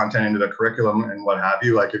 this content into the curriculum and what have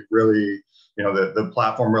you. Like, it really, you know, the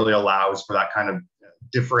platform really allows for that kind of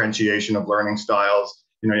differentiation of learning styles.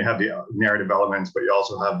 You know, you have the narrative elements, but you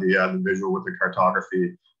also have the visual with the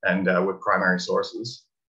cartography and with primary sources.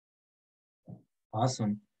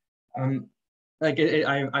 Awesome. Like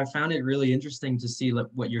I found it really interesting to see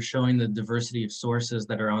what you're showing, the diversity of sources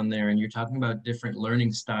that are on there, and you're talking about different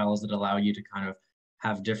learning styles that allow you to kind of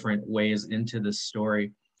have different ways into the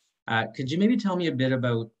story. Could you maybe tell me a bit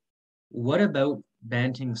about what about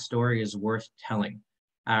Banting's story is worth telling?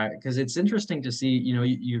 Because it's interesting to see, you know,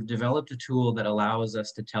 you've developed a tool that allows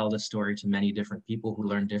us to tell the story to many different people who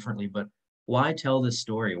learn differently, but why tell this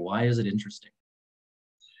story? Why is it interesting?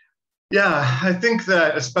 Yeah, I think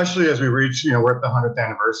that especially as we reach, you know, we're at the 100th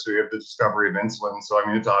anniversary of the discovery of insulin. So, I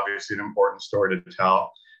mean, it's obviously an important story to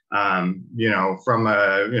tell. You know, from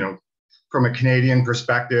a Canadian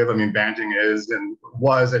perspective, I mean, Banting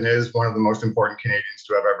was and is one of the most important Canadians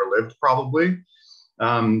to have ever lived, probably.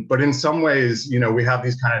 But in some ways, you know, we have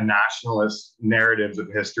these kind of nationalist narratives of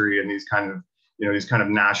history and these kind of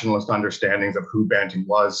nationalist understandings of who Banting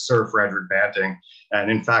was, Sir Frederick Banting.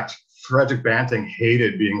 And in fact, Frederick Banting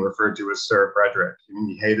hated being referred to as Sir Frederick. I mean,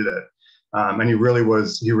 he hated it. And he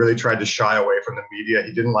really tried to shy away from the media.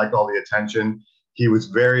 He didn't like all the attention. He was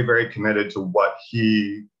very, very committed to what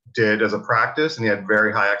he did as a practice, and he had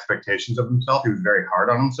very high expectations of himself. He was very hard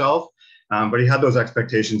on himself, but he had those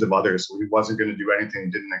expectations of others. So he wasn't going to do anything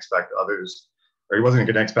he didn't expect others, or he wasn't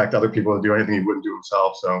going to expect other people to do anything he wouldn't do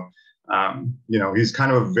himself. So, you know, he's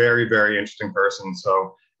kind of a very, very interesting person.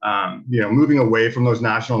 So, you know, moving away from those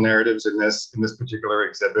national narratives in this particular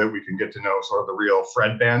exhibit, we can get to know sort of the real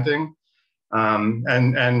Fred Banting.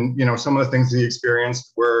 And you know, some of the things he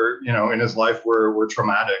experienced were, you know, in his life were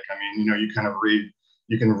traumatic. I mean, you know, you kind of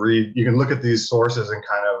you can look at these sources and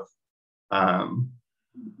kind of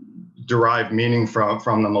derive meaning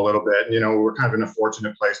from them a little bit. You know, we're kind of in a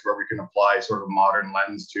fortunate place where we can apply sort of a modern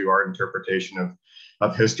lens to our interpretation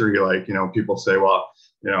of history. Like, you know, people say, well,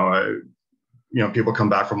 you know, people come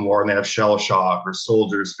back from war and they have shell shock or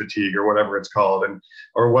soldiers fatigue or whatever it's called,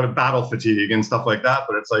 or what a battle fatigue and stuff like that.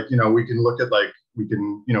 But it's like, you know, we can look at we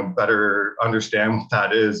can, you know, better understand what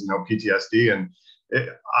that is, you know, PTSD. And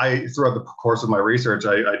throughout the course of my research,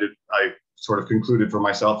 I sort of concluded for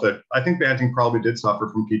myself that I think Banting probably did suffer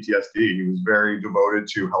from PTSD. He was very devoted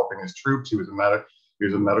to helping his troops. He was a medical,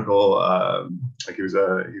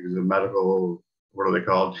 what are they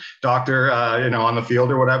called? Doctor, you know, on the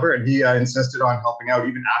field or whatever. And he insisted on helping out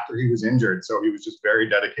even after he was injured. So he was just very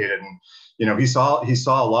dedicated. And, you know, he saw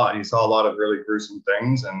a lot. He saw a lot of really gruesome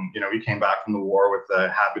things. And, you know, he came back from the war with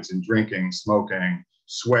habits in drinking, smoking,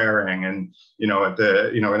 swearing. And, you know, in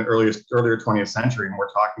earlier 20th century, and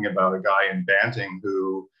we're talking about a guy in Banting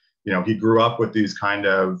who, you know, he grew up with these kind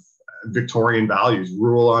of Victorian values,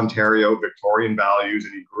 rural Ontario, Victorian values.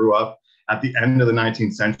 And he grew up at the end of the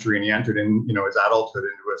 19th century, and he entered in, you know, his adulthood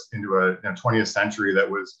into a 20th century that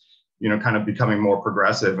was, you know, kind of becoming more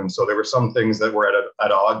progressive. And so there were some things that were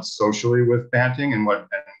at odds socially with Banting,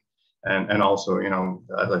 and also, you know,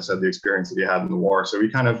 as I said, the experience that he had in the war. So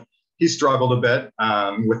he struggled a bit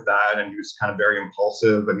with that, and he was kind of very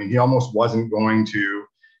impulsive. I mean, he almost wasn't going to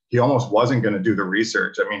do the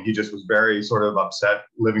research. I mean, he just was very sort of upset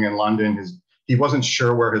living in London. He wasn't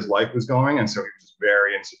sure where his life was going, and so he was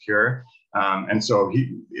very insecure. And so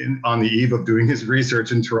on the eve of doing his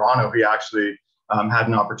research in Toronto, he actually had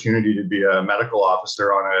an opportunity to be a medical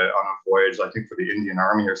officer on a voyage, I think for the Indian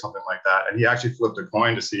Army or something like that. And he actually flipped a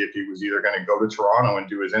coin to see if he was either going to go to Toronto and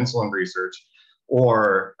do his insulin research,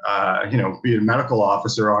 or you know, be a medical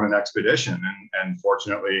officer on an expedition. And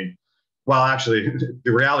fortunately, well, actually,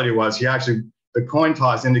 the reality was the coin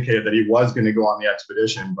toss indicated that he was going to go on the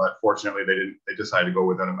expedition, but fortunately they decided to go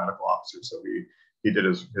without a medical officer. So he did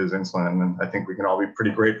his insulin, and I think we can all be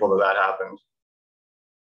pretty grateful that happened.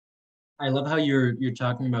 I love how you're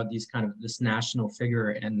talking about this national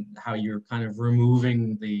figure, and how you're kind of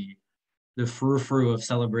removing the frou-frou of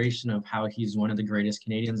celebration of how he's one of the greatest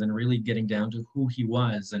Canadians, and really getting down to who he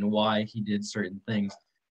was and why he did certain things.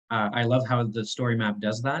 I love how the story map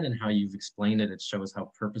does that, and how you've explained it. It shows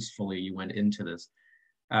how purposefully you went into this.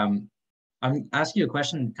 I'm asking you a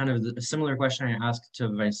question, kind of a similar question I asked to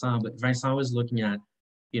Vincent, but Vincent was looking at,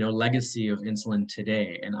 you know, legacy of insulin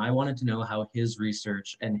today. And I wanted to know how his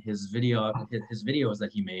research and his videos that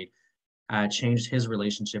he made changed his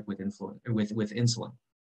relationship with insulin.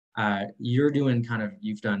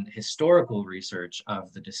 You've done historical research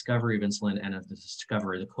of the discovery of insulin and of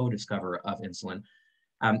the co-discoverer of insulin.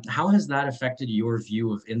 How has that affected your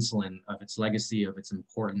view of insulin, of its legacy, of its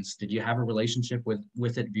importance? Did you have a relationship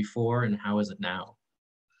with it before, and how is it now?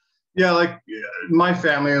 Yeah, like my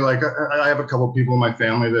family, like I have a couple of people in my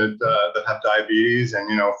family that have diabetes, and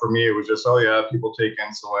you know, for me it was just, oh yeah, people take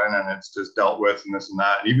insulin and it's just dealt with and this and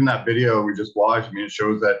that. And even that video we just watched, I mean, it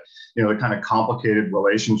shows that, you know, the kind of complicated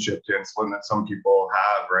relationship to insulin that some people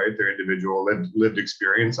have, right? Their individual lived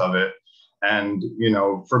experience of it. And, you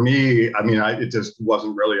know, for me, I mean, it just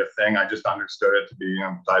wasn't really a thing. I just understood it to be, you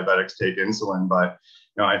know, diabetics take insulin. But,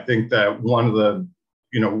 you know, I think that one of the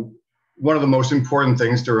most important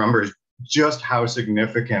things to remember is just how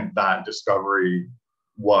significant that discovery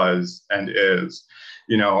was and is.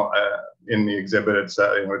 You know, in the exhibit, it's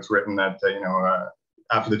written that,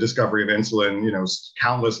 after the discovery of insulin, you know,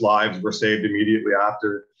 countless lives were saved immediately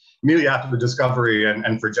after the discovery,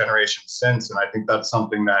 and for generations since. And I think that's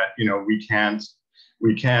something that, you know, we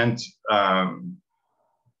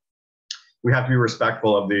have to be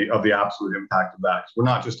respectful of the absolute impact of that. We're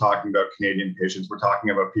not just talking about Canadian patients, we're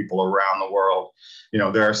talking about people around the world. You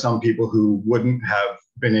know, there are some people who wouldn't have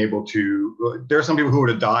been able to, there are some people who would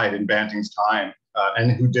have died in Banting's time,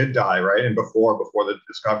 and who did die, right? And before the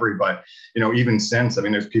discovery. But, you know, even since, I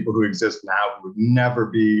mean, there's people who exist now who would never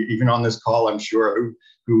be, even on this call, I'm sure,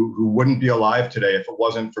 who wouldn't be alive today if it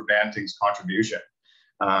wasn't for Banting's contribution.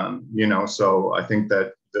 You know, so I think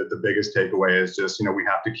that the biggest takeaway is just, you know, we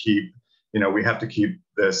have to keep we have to keep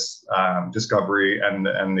this discovery and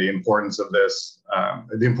the importance of this,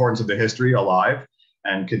 the importance of the history alive,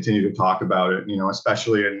 and continue to talk about it,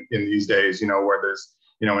 especially in these days, where there's,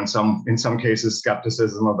 in some cases,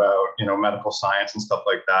 skepticism about, medical science and stuff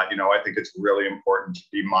like that. I think it's really important to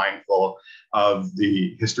be mindful of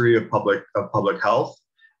the history of public health,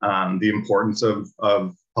 the importance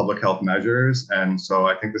of public health measures. And so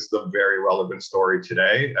I think this is a very relevant story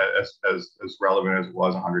today, as relevant as it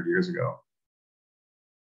was 100 years ago.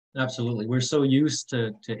 Absolutely. We're so used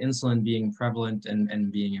to insulin being prevalent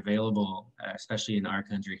and being available, especially in our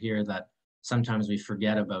country here, that sometimes we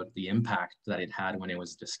forget about the impact that it had when it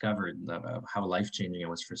was discovered, how life-changing it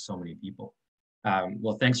was for so many people.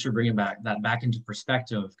 Well, thanks for bringing that back into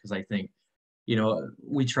perspective, because I think,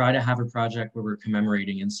 we try to have a project where we're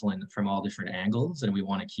commemorating insulin from all different angles, and we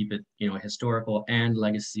want to keep it, historical and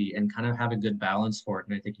legacy, and kind of have a good balance for it.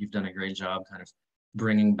 And I think you've done a great job kind of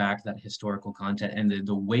bringing back that historical content and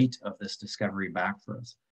the weight of this discovery back for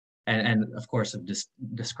us. And of course, of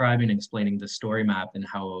describing and explaining the story map and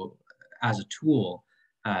how, as a tool,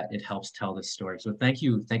 it helps tell this story. So thank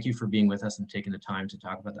you for being with us and taking the time to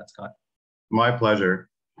talk about that, Scott. My pleasure.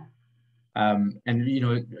 And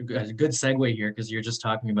a good segue here, because you're just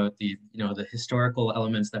talking about the historical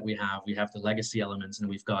elements that we have the legacy elements, and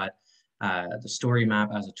we've got the story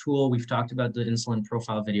map as a tool. We've talked about the insulin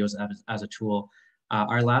profile videos as a tool.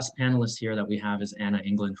 Our last panelist here that we have is Anna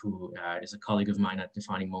England, who is a colleague of mine at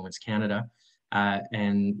Defining Moments Canada,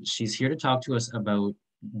 and she's here to talk to us about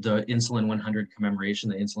the Insulin 100 commemoration,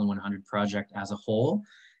 the Insulin 100 project as a whole,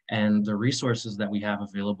 and the resources that we have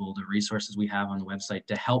available, the resources we have on the website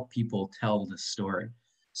to help people tell this story.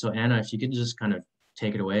 So Anna, if you could just kind of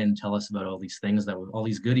take it away and tell us about all these things, all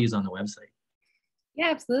these goodies on the website. Yeah,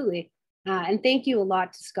 absolutely. And thank you a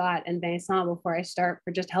lot to Scott and Vincent before I start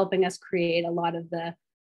for just helping us create a lot of the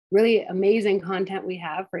really amazing content we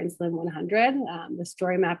have for Insulin 100. The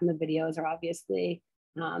story map and the videos are obviously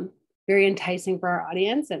very enticing for our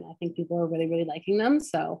audience, and I think people are really, really liking them.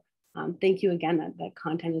 So thank you again. That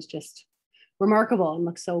content is just remarkable and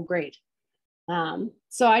looks so great.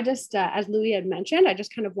 So I just, as Louis had mentioned, I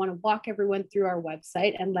just kind of want to walk everyone through our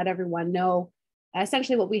website and let everyone know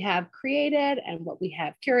essentially what we have created and what we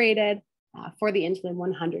have curated for the Insulin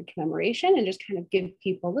 100 commemoration, and just kind of give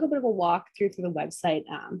people a little bit of a walk through the website,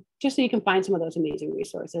 just so you can find some of those amazing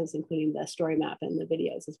resources, including the story map and the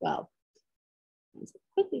videos as well. So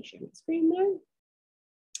quickly share my screen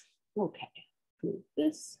there. Okay, move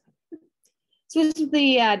this. So this is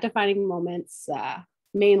the Defining Moments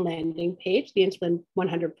main landing page. The Insulin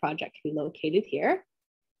 100 project can be located here.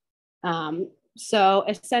 So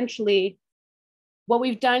essentially, what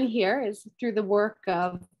we've done here is through the work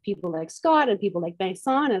of people like Scott and people like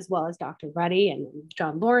Vincent, as well as Dr. Ruddy and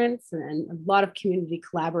John Lawrence and a lot of community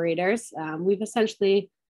collaborators, we've essentially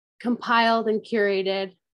compiled and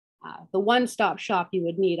curated the one-stop shop you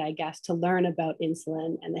would need, I guess, to learn about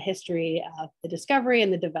insulin and the history of the discovery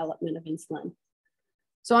and the development of insulin.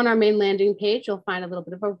 So on our main landing page, you'll find a little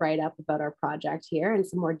bit of a write-up about our project here and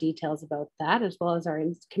some more details about that, as well as our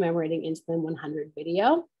commemorating Insulin 100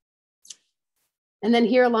 video. And then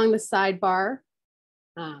here along the sidebar,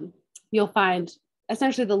 you'll find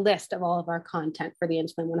essentially the list of all of our content for the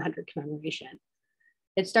Insulin 100 commemoration.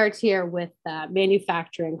 It starts here with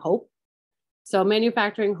Manufacturing Hope. So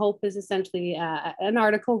Manufacturing Hope is essentially an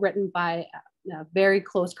article written by a very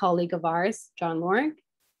close colleague of ours, John Lawrence.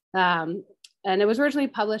 And it was originally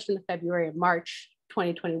published in the February and March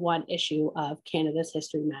 2021 issue of Canada's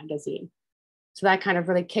History magazine. So that kind of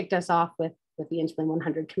really kicked us off with the Insulin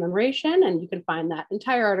 100 commemoration. And you can find that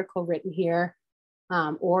entire article written here.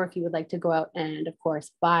 Or if you would like to go out and, of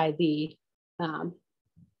course, buy the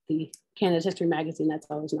Canada's History magazine, that's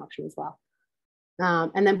always an option as well.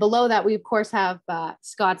 And then below that, we, of course, have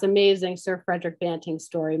Scott's amazing Sir Frederick Banting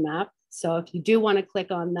Storymap. So if you do want to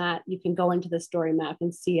click on that, you can go into the story map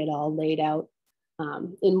and see it all laid out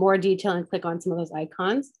in more detail and click on some of those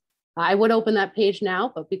icons. I would open that page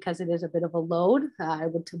now, but because it is a bit of a load, I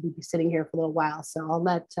would be sitting here for a little while. So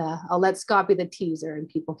I'll let Scott be the teaser and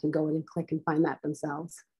people can go in and click and find that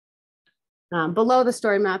themselves. Below the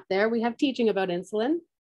story map there, we have teaching about insulin.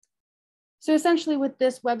 So essentially with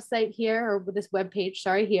this website here, or with this web page,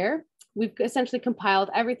 sorry, here, we've essentially compiled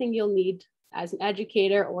everything you'll need as an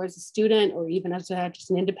educator or as a student, or even as just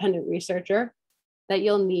an independent researcher that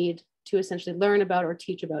you'll need to essentially learn about or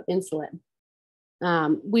teach about insulin.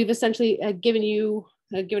 We've essentially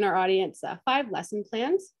given our audience 5 lesson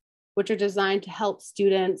plans, which are designed to help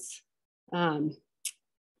students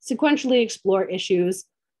sequentially explore issues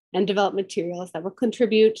and develop materials that will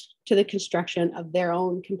contribute to the construction of their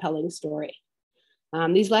own compelling story.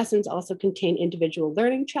 These lessons also contain individual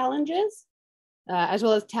learning challenges, as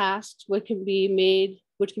well as tasks which can be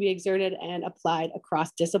exerted and applied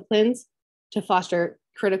across disciplines to foster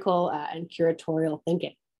critical and curatorial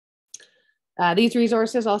thinking. These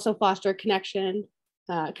resources also foster connection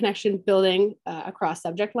building across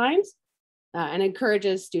subject lines and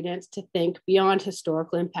encourages students to think beyond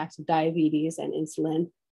historical impacts of diabetes and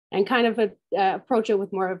insulin and kind of approach it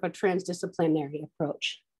with more of a transdisciplinary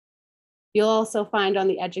approach. You'll also find on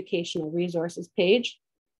the educational resources page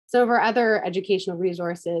some of our other educational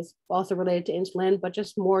resources also related to insulin, but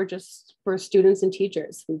just for students and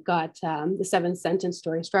teachers. We've got the 7-sentence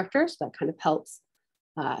story structure, so that kind of helps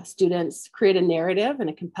students create a narrative in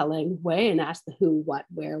a compelling way and ask the who, what,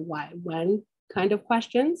 where, why, when kind of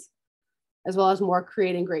questions, as well as more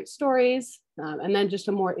creating great stories, and then just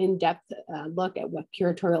a more in-depth look at what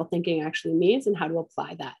curatorial thinking actually means and how to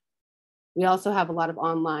apply that. We also have a lot of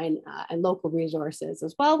online and local resources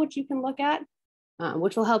as well, which you can look at,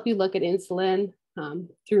 which will help you look at insulin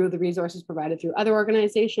through the resources provided through other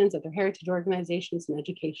organizations, other heritage organizations, and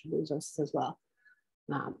education resources as well.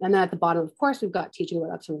 And then at the bottom, of course, we've got teaching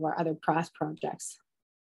about some of our other past projects.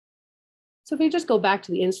 So if we just go back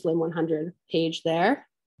to the Insulin 100 page there.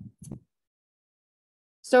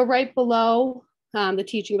 So right below the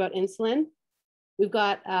teaching about insulin, we've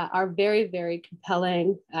got our very, very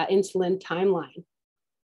compelling insulin timeline.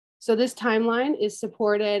 So this timeline is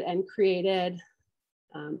supported and created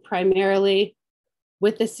primarily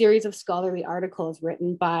with a series of scholarly articles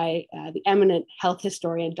written by the eminent health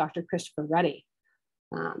historian, Dr. Christopher Ruddy.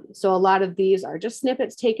 So a lot of these are just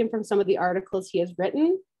snippets taken from some of the articles he has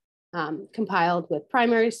written, compiled with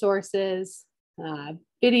primary sources,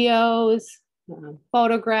 videos,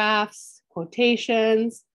 photographs,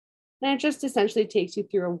 quotations, and it just essentially takes you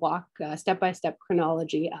through a walk, step-by-step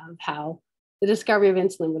chronology of how the discovery of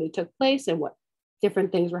insulin really took place and what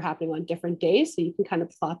different things were happening on different days. So you can kind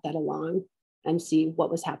of plot that along and see what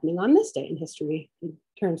was happening on this day in history in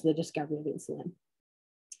terms of the discovery of insulin.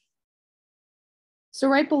 So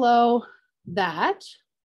right below that,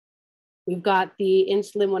 we've got the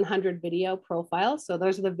Insulin 100 video profile. So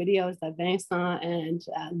those are the videos that Vincent and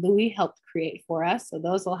Louis helped create for us. So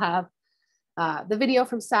those will have the video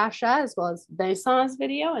from Sasha, as well as Vincent's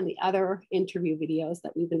video and the other interview videos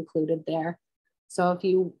that we've included there. So if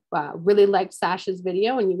you really liked Sasha's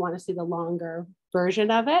video and you want to see the longer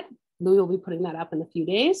version of it, Louis will be putting that up in a few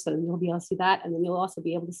days. So you'll be able to see that. And then you'll also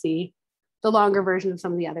be able to see the longer version of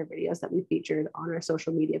some of the other videos that we featured on our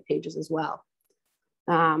social media pages as well.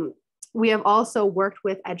 We have also worked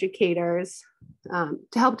with educators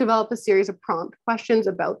to help develop a series of prompt questions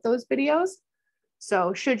about those videos.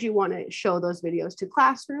 So should you want to show those videos to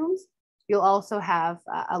classrooms, you'll also have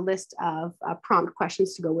a list of prompt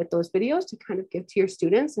questions to go with those videos to kind of give to your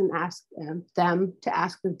students and ask them to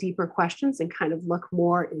ask the deeper questions and kind of look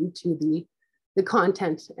more into the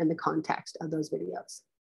content and the context of those videos.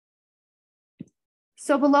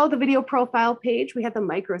 So below the video profile page, we have the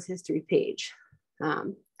micros history page.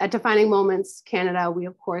 At Defining Moments Canada, we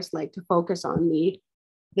of course like to focus on the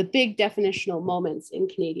big definitional moments in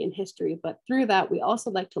Canadian history, but through that, we also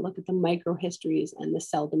like to look at the micro histories and the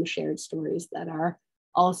seldom shared stories that are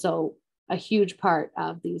also a huge part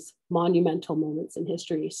of these monumental moments in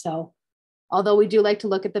history. So although we do like to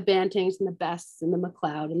look at the Bantings and the Bests and the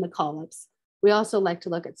McLeod and the Collops, we also like to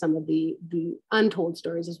look at some of the untold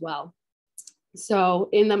stories as well. So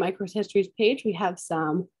in the micro histories page, we have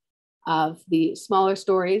some of the smaller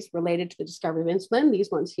stories related to the discovery of insulin. These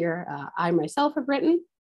ones here, I myself have written.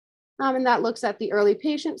 And that looks at the early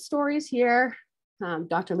patient stories here,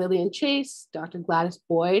 Dr. Lillian Chase, Dr. Gladys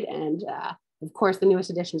Boyd, and of course, the newest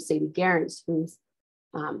addition, Sadie Garrance, who's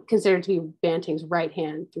considered to be Banting's right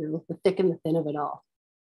hand through the thick and the thin of it all.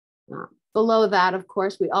 Below that, of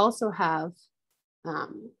course, we also have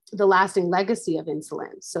the lasting legacy of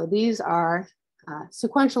insulin. So these are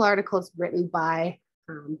sequential articles written by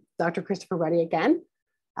Dr. Christopher Ruddy again.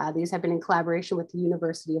 These have been in collaboration with the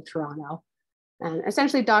University of Toronto. And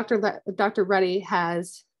essentially, Dr. Ruddy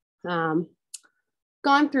has gone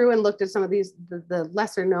through and looked at some of these, the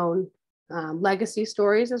lesser known legacy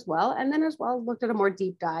stories as well. And then as well, looked at a more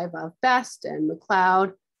deep dive of Best and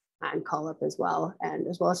McLeod and Collop as well. And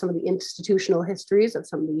as well as some of the institutional histories of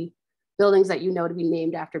some of the buildings that you know to be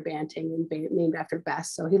named after Banting and named after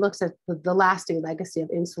Best. So he looks at the lasting legacy of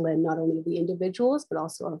insulin, not only of the individuals, but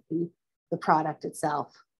also of the product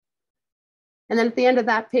itself. And then at the end of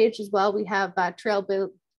that page as well, we have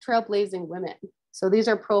trailblazing women. So these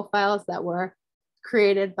are profiles that were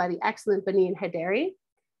created by the excellent Benin Hederi.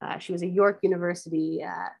 She was a York University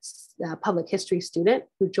public history student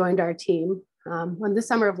who joined our team in the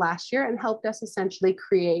summer of last year and helped us essentially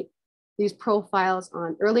create these profiles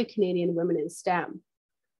on early Canadian women in STEM.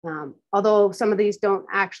 Although some of these don't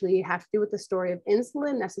actually have to do with the story of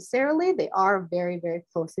insulin necessarily, they are very, very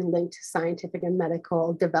closely linked to scientific and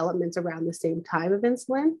medical developments around the same time of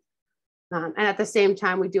insulin. And at the same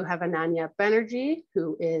time, we do have Ananya Banerjee,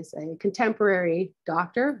 who is a contemporary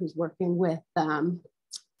doctor who's working with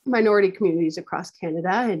minority communities across Canada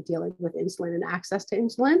and dealing with insulin and access to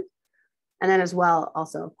insulin. And then as well,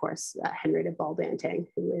 also, of course, Henrietta Ball Banting,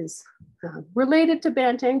 who is related to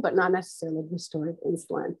Banting, but not necessarily the story of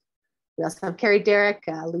insulin. We also have Carrie Derrick,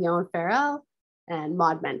 Leon Farrell, and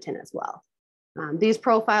Maud Menton as well. These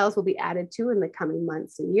profiles will be added to in the coming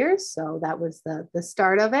months and years. So that was the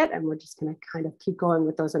start of it. And we're just going to kind of keep going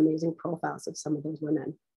with those amazing profiles of some of those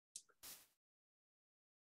women.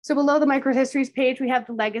 So below the microhistories page, we have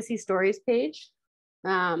the legacy stories page.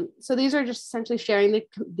 So these are just essentially sharing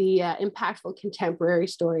the impactful contemporary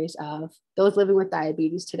stories of those living with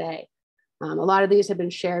diabetes today. A lot of these have been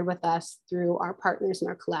shared with us through our partners and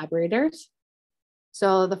our collaborators.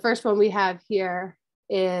 So the first one we have here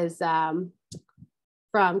is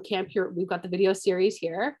from Camp Huron. We've got the video series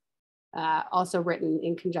here, also written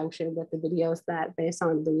in conjunction with the videos that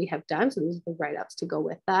Vincent and Louis have done. So these are the write-ups to go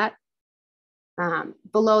with that.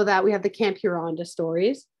 Below that, we have the Camp Huron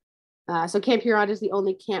stories. So Camp Huron is the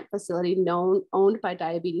only camp facility owned by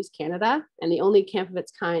Diabetes Canada and the only camp of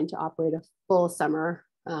its kind to operate a full summer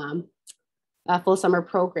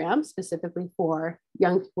program specifically for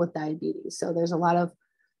young people with diabetes. So there's a lot of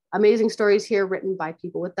amazing stories here written by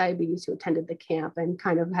people with diabetes who attended the camp and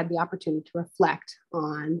kind of had the opportunity to reflect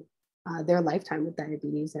on their lifetime with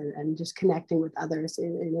diabetes and just connecting with others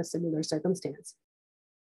in a similar circumstance.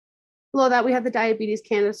 Below that, we have the Diabetes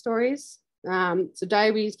Canada stories. So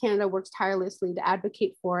Diabetes Canada works tirelessly to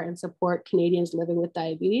advocate for and support Canadians living with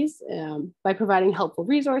diabetes by providing helpful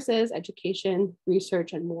resources, education,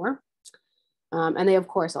 research, and more. And they, of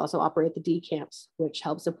course, also operate the D camps, which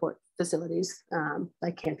help support facilities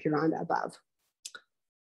like Camp Huron above.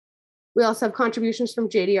 We also have contributions from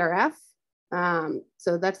JDRF.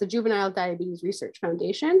 So that's the Juvenile Diabetes Research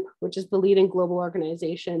Foundation, which is the leading global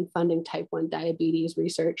organization funding type 1 diabetes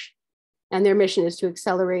research. And their mission is to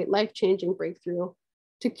accelerate life-changing breakthrough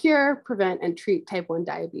to cure, prevent, and treat type 1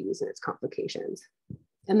 diabetes and its complications.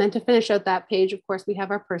 And then to finish out that page, of course, we have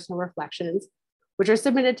our personal reflections, which are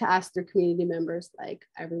submitted to us through community members like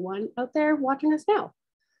everyone out there watching us now.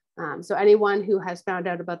 So anyone who has found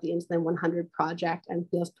out about the Insulin 100 project and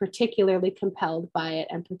feels particularly compelled by it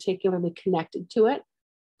and particularly connected to it,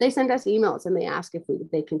 they send us emails and they ask if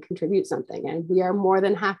they can contribute something. And we are more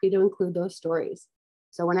than happy to include those stories.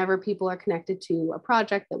 So whenever people are connected to a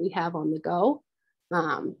project that we have on the go,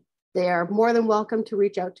 they are more than welcome to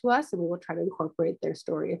reach out to us and we will try to incorporate their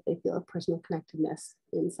story if they feel a personal connectedness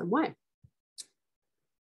in some way.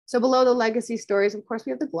 So below the legacy stories, of course, we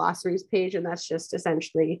have the glossaries page, and that's just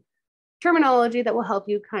essentially terminology that will help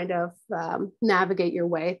you kind of navigate your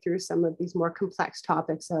way through some of these more complex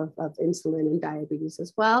topics of insulin and diabetes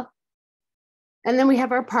as well. And then we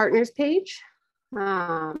have our partners page.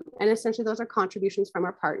 And essentially those are contributions from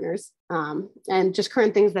our partners and just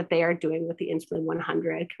current things that they are doing with the Insulin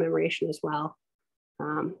 100 commemoration as well.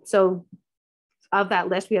 So of that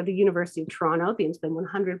list, we have the University of Toronto, the Insulin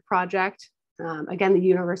 100 project. Again, the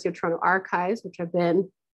University of Toronto archives, which have been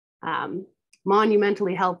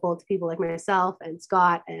monumentally helpful to people like myself and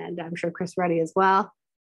Scott, and I'm sure Chris Ruddy as well.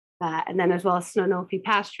 And then as well as Sanofi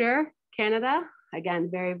Pasteur Canada,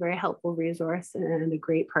 again, very, very helpful resource and a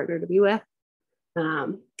great partner to be with.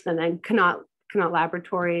 And then Connaught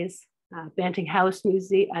Laboratories, Banting House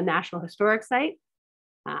Museum, a National Historic Site,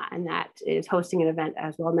 and that is hosting an event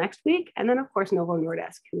as well next week. And then of course, Novo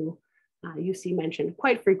Nordisk, who you see mentioned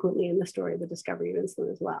quite frequently in the story of the discovery of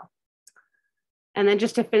insulin as well. And then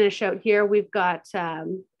just to finish out here, we've got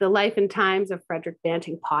the Life and Times of Frederick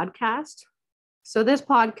Banting podcast. So this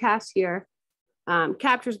podcast here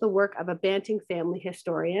captures the work of a Banting family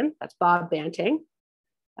historian, that's Bob Banting,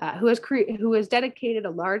 who has dedicated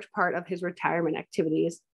a large part of his retirement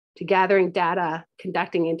activities to gathering data,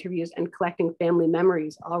 conducting interviews, and collecting family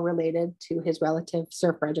memories, all related to his relative,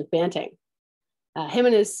 Sir Frederick Banting. Him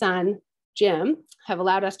and his son, Jim, have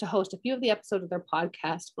allowed us to host a few of the episodes of their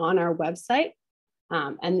podcast on our website.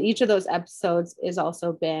 And each of those episodes is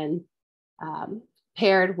also been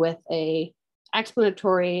paired with an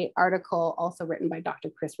explanatory article also written by Dr.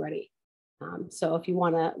 Chris Ruddy. So if you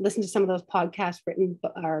want to listen to some of those podcasts written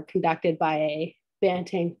or conducted by a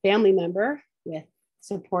Banting family member with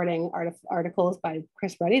supporting articles by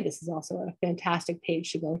Chris Ruddy, this is also a fantastic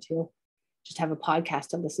page to go to. Just have a podcast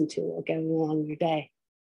to listen to or get along your day.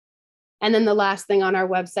 And then the last thing on our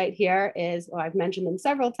website here is, well, I've mentioned them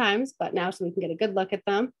several times, but now so we can get a good look at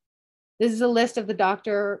them. This is a list of the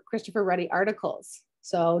Dr. Christopher Ruddy articles.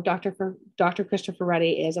 So Dr. Christopher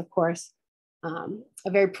Ruddy is, of course, a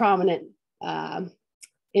very prominent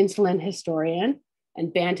insulin historian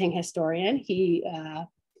and Banting historian. He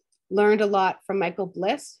learned a lot from Michael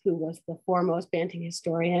Bliss, who was the foremost Banting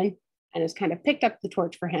historian, and has kind of picked up the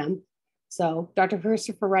torch for him. So Dr.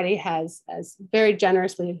 Christopher Ruddy has very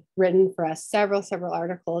generously written for us several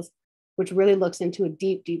articles, which really looks into a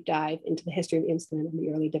deep dive into the history of insulin and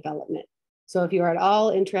the early development. So if you are at all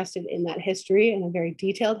interested in that history and a very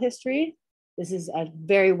detailed history, this is a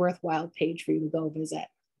very worthwhile page for you to go visit.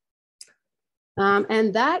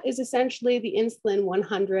 And that is essentially the Insulin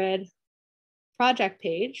 100 project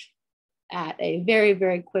page at a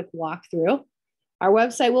very quick walkthrough. Our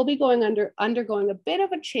website will be undergoing a bit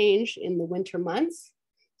of a change in the winter months.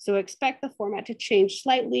 So expect the format to change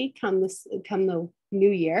slightly come the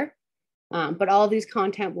new year. But all of these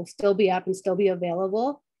content will still be up and still be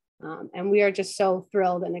available. And we are just so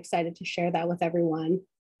thrilled and excited to share that with everyone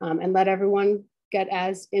and let everyone get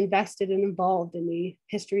as invested and involved in the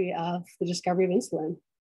history of the discovery of insulin.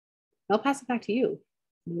 I'll pass it back to you,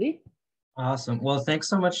 Louis. Awesome. Well, thanks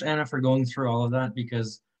so much, Anna, for going through all of that,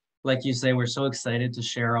 because like you say, we're so excited to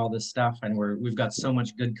share all this stuff, and we've got so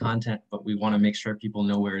much good content, but we want to make sure people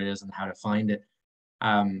know where it is and how to find it.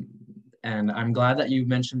 And I'm glad that you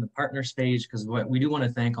mentioned the partners page, because we do want to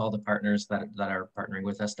thank all the partners that are partnering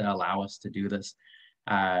with us to allow us to do this.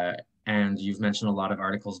 And you've mentioned a lot of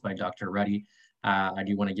articles by Dr. Ruddy. I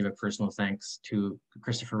do want to give a personal thanks to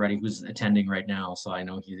Christopher Ruddy, who's attending right now. So I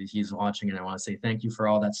know he's watching, and I want to say thank you for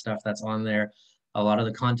all that stuff that's on there. A lot of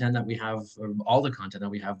the content that we have, or all the content that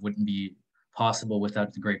we have, wouldn't be possible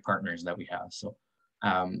without the great partners that we have. So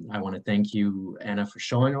I want to thank you, Anna, for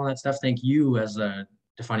showing all that stuff. Thank you as a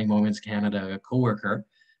Defining Moments Canada co-worker,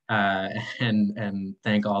 and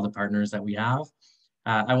thank all the partners that we have.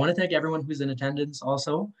 I want to thank everyone who's in attendance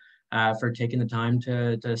also for taking the time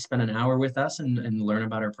to spend an hour with us and learn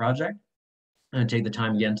about our project. And take the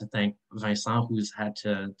time again to thank Vincent, who's had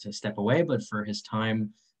to step away, but for his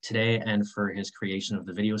time today and for his creation of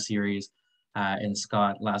the video series. And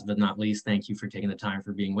Scott, last but not least, thank you for taking the time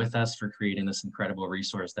for being with us, for creating this incredible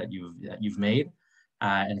resource that you've made,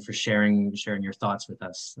 and for sharing your thoughts with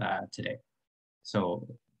us today. So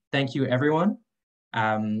thank you, everyone,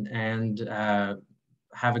 and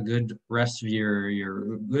have a good rest of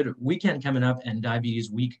your good weekend coming up and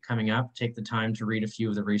Diabetes Week coming up. Take the time to read a few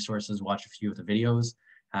of the resources, watch a few of the videos,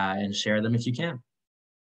 and share them if you can.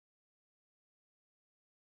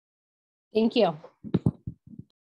 Thank you.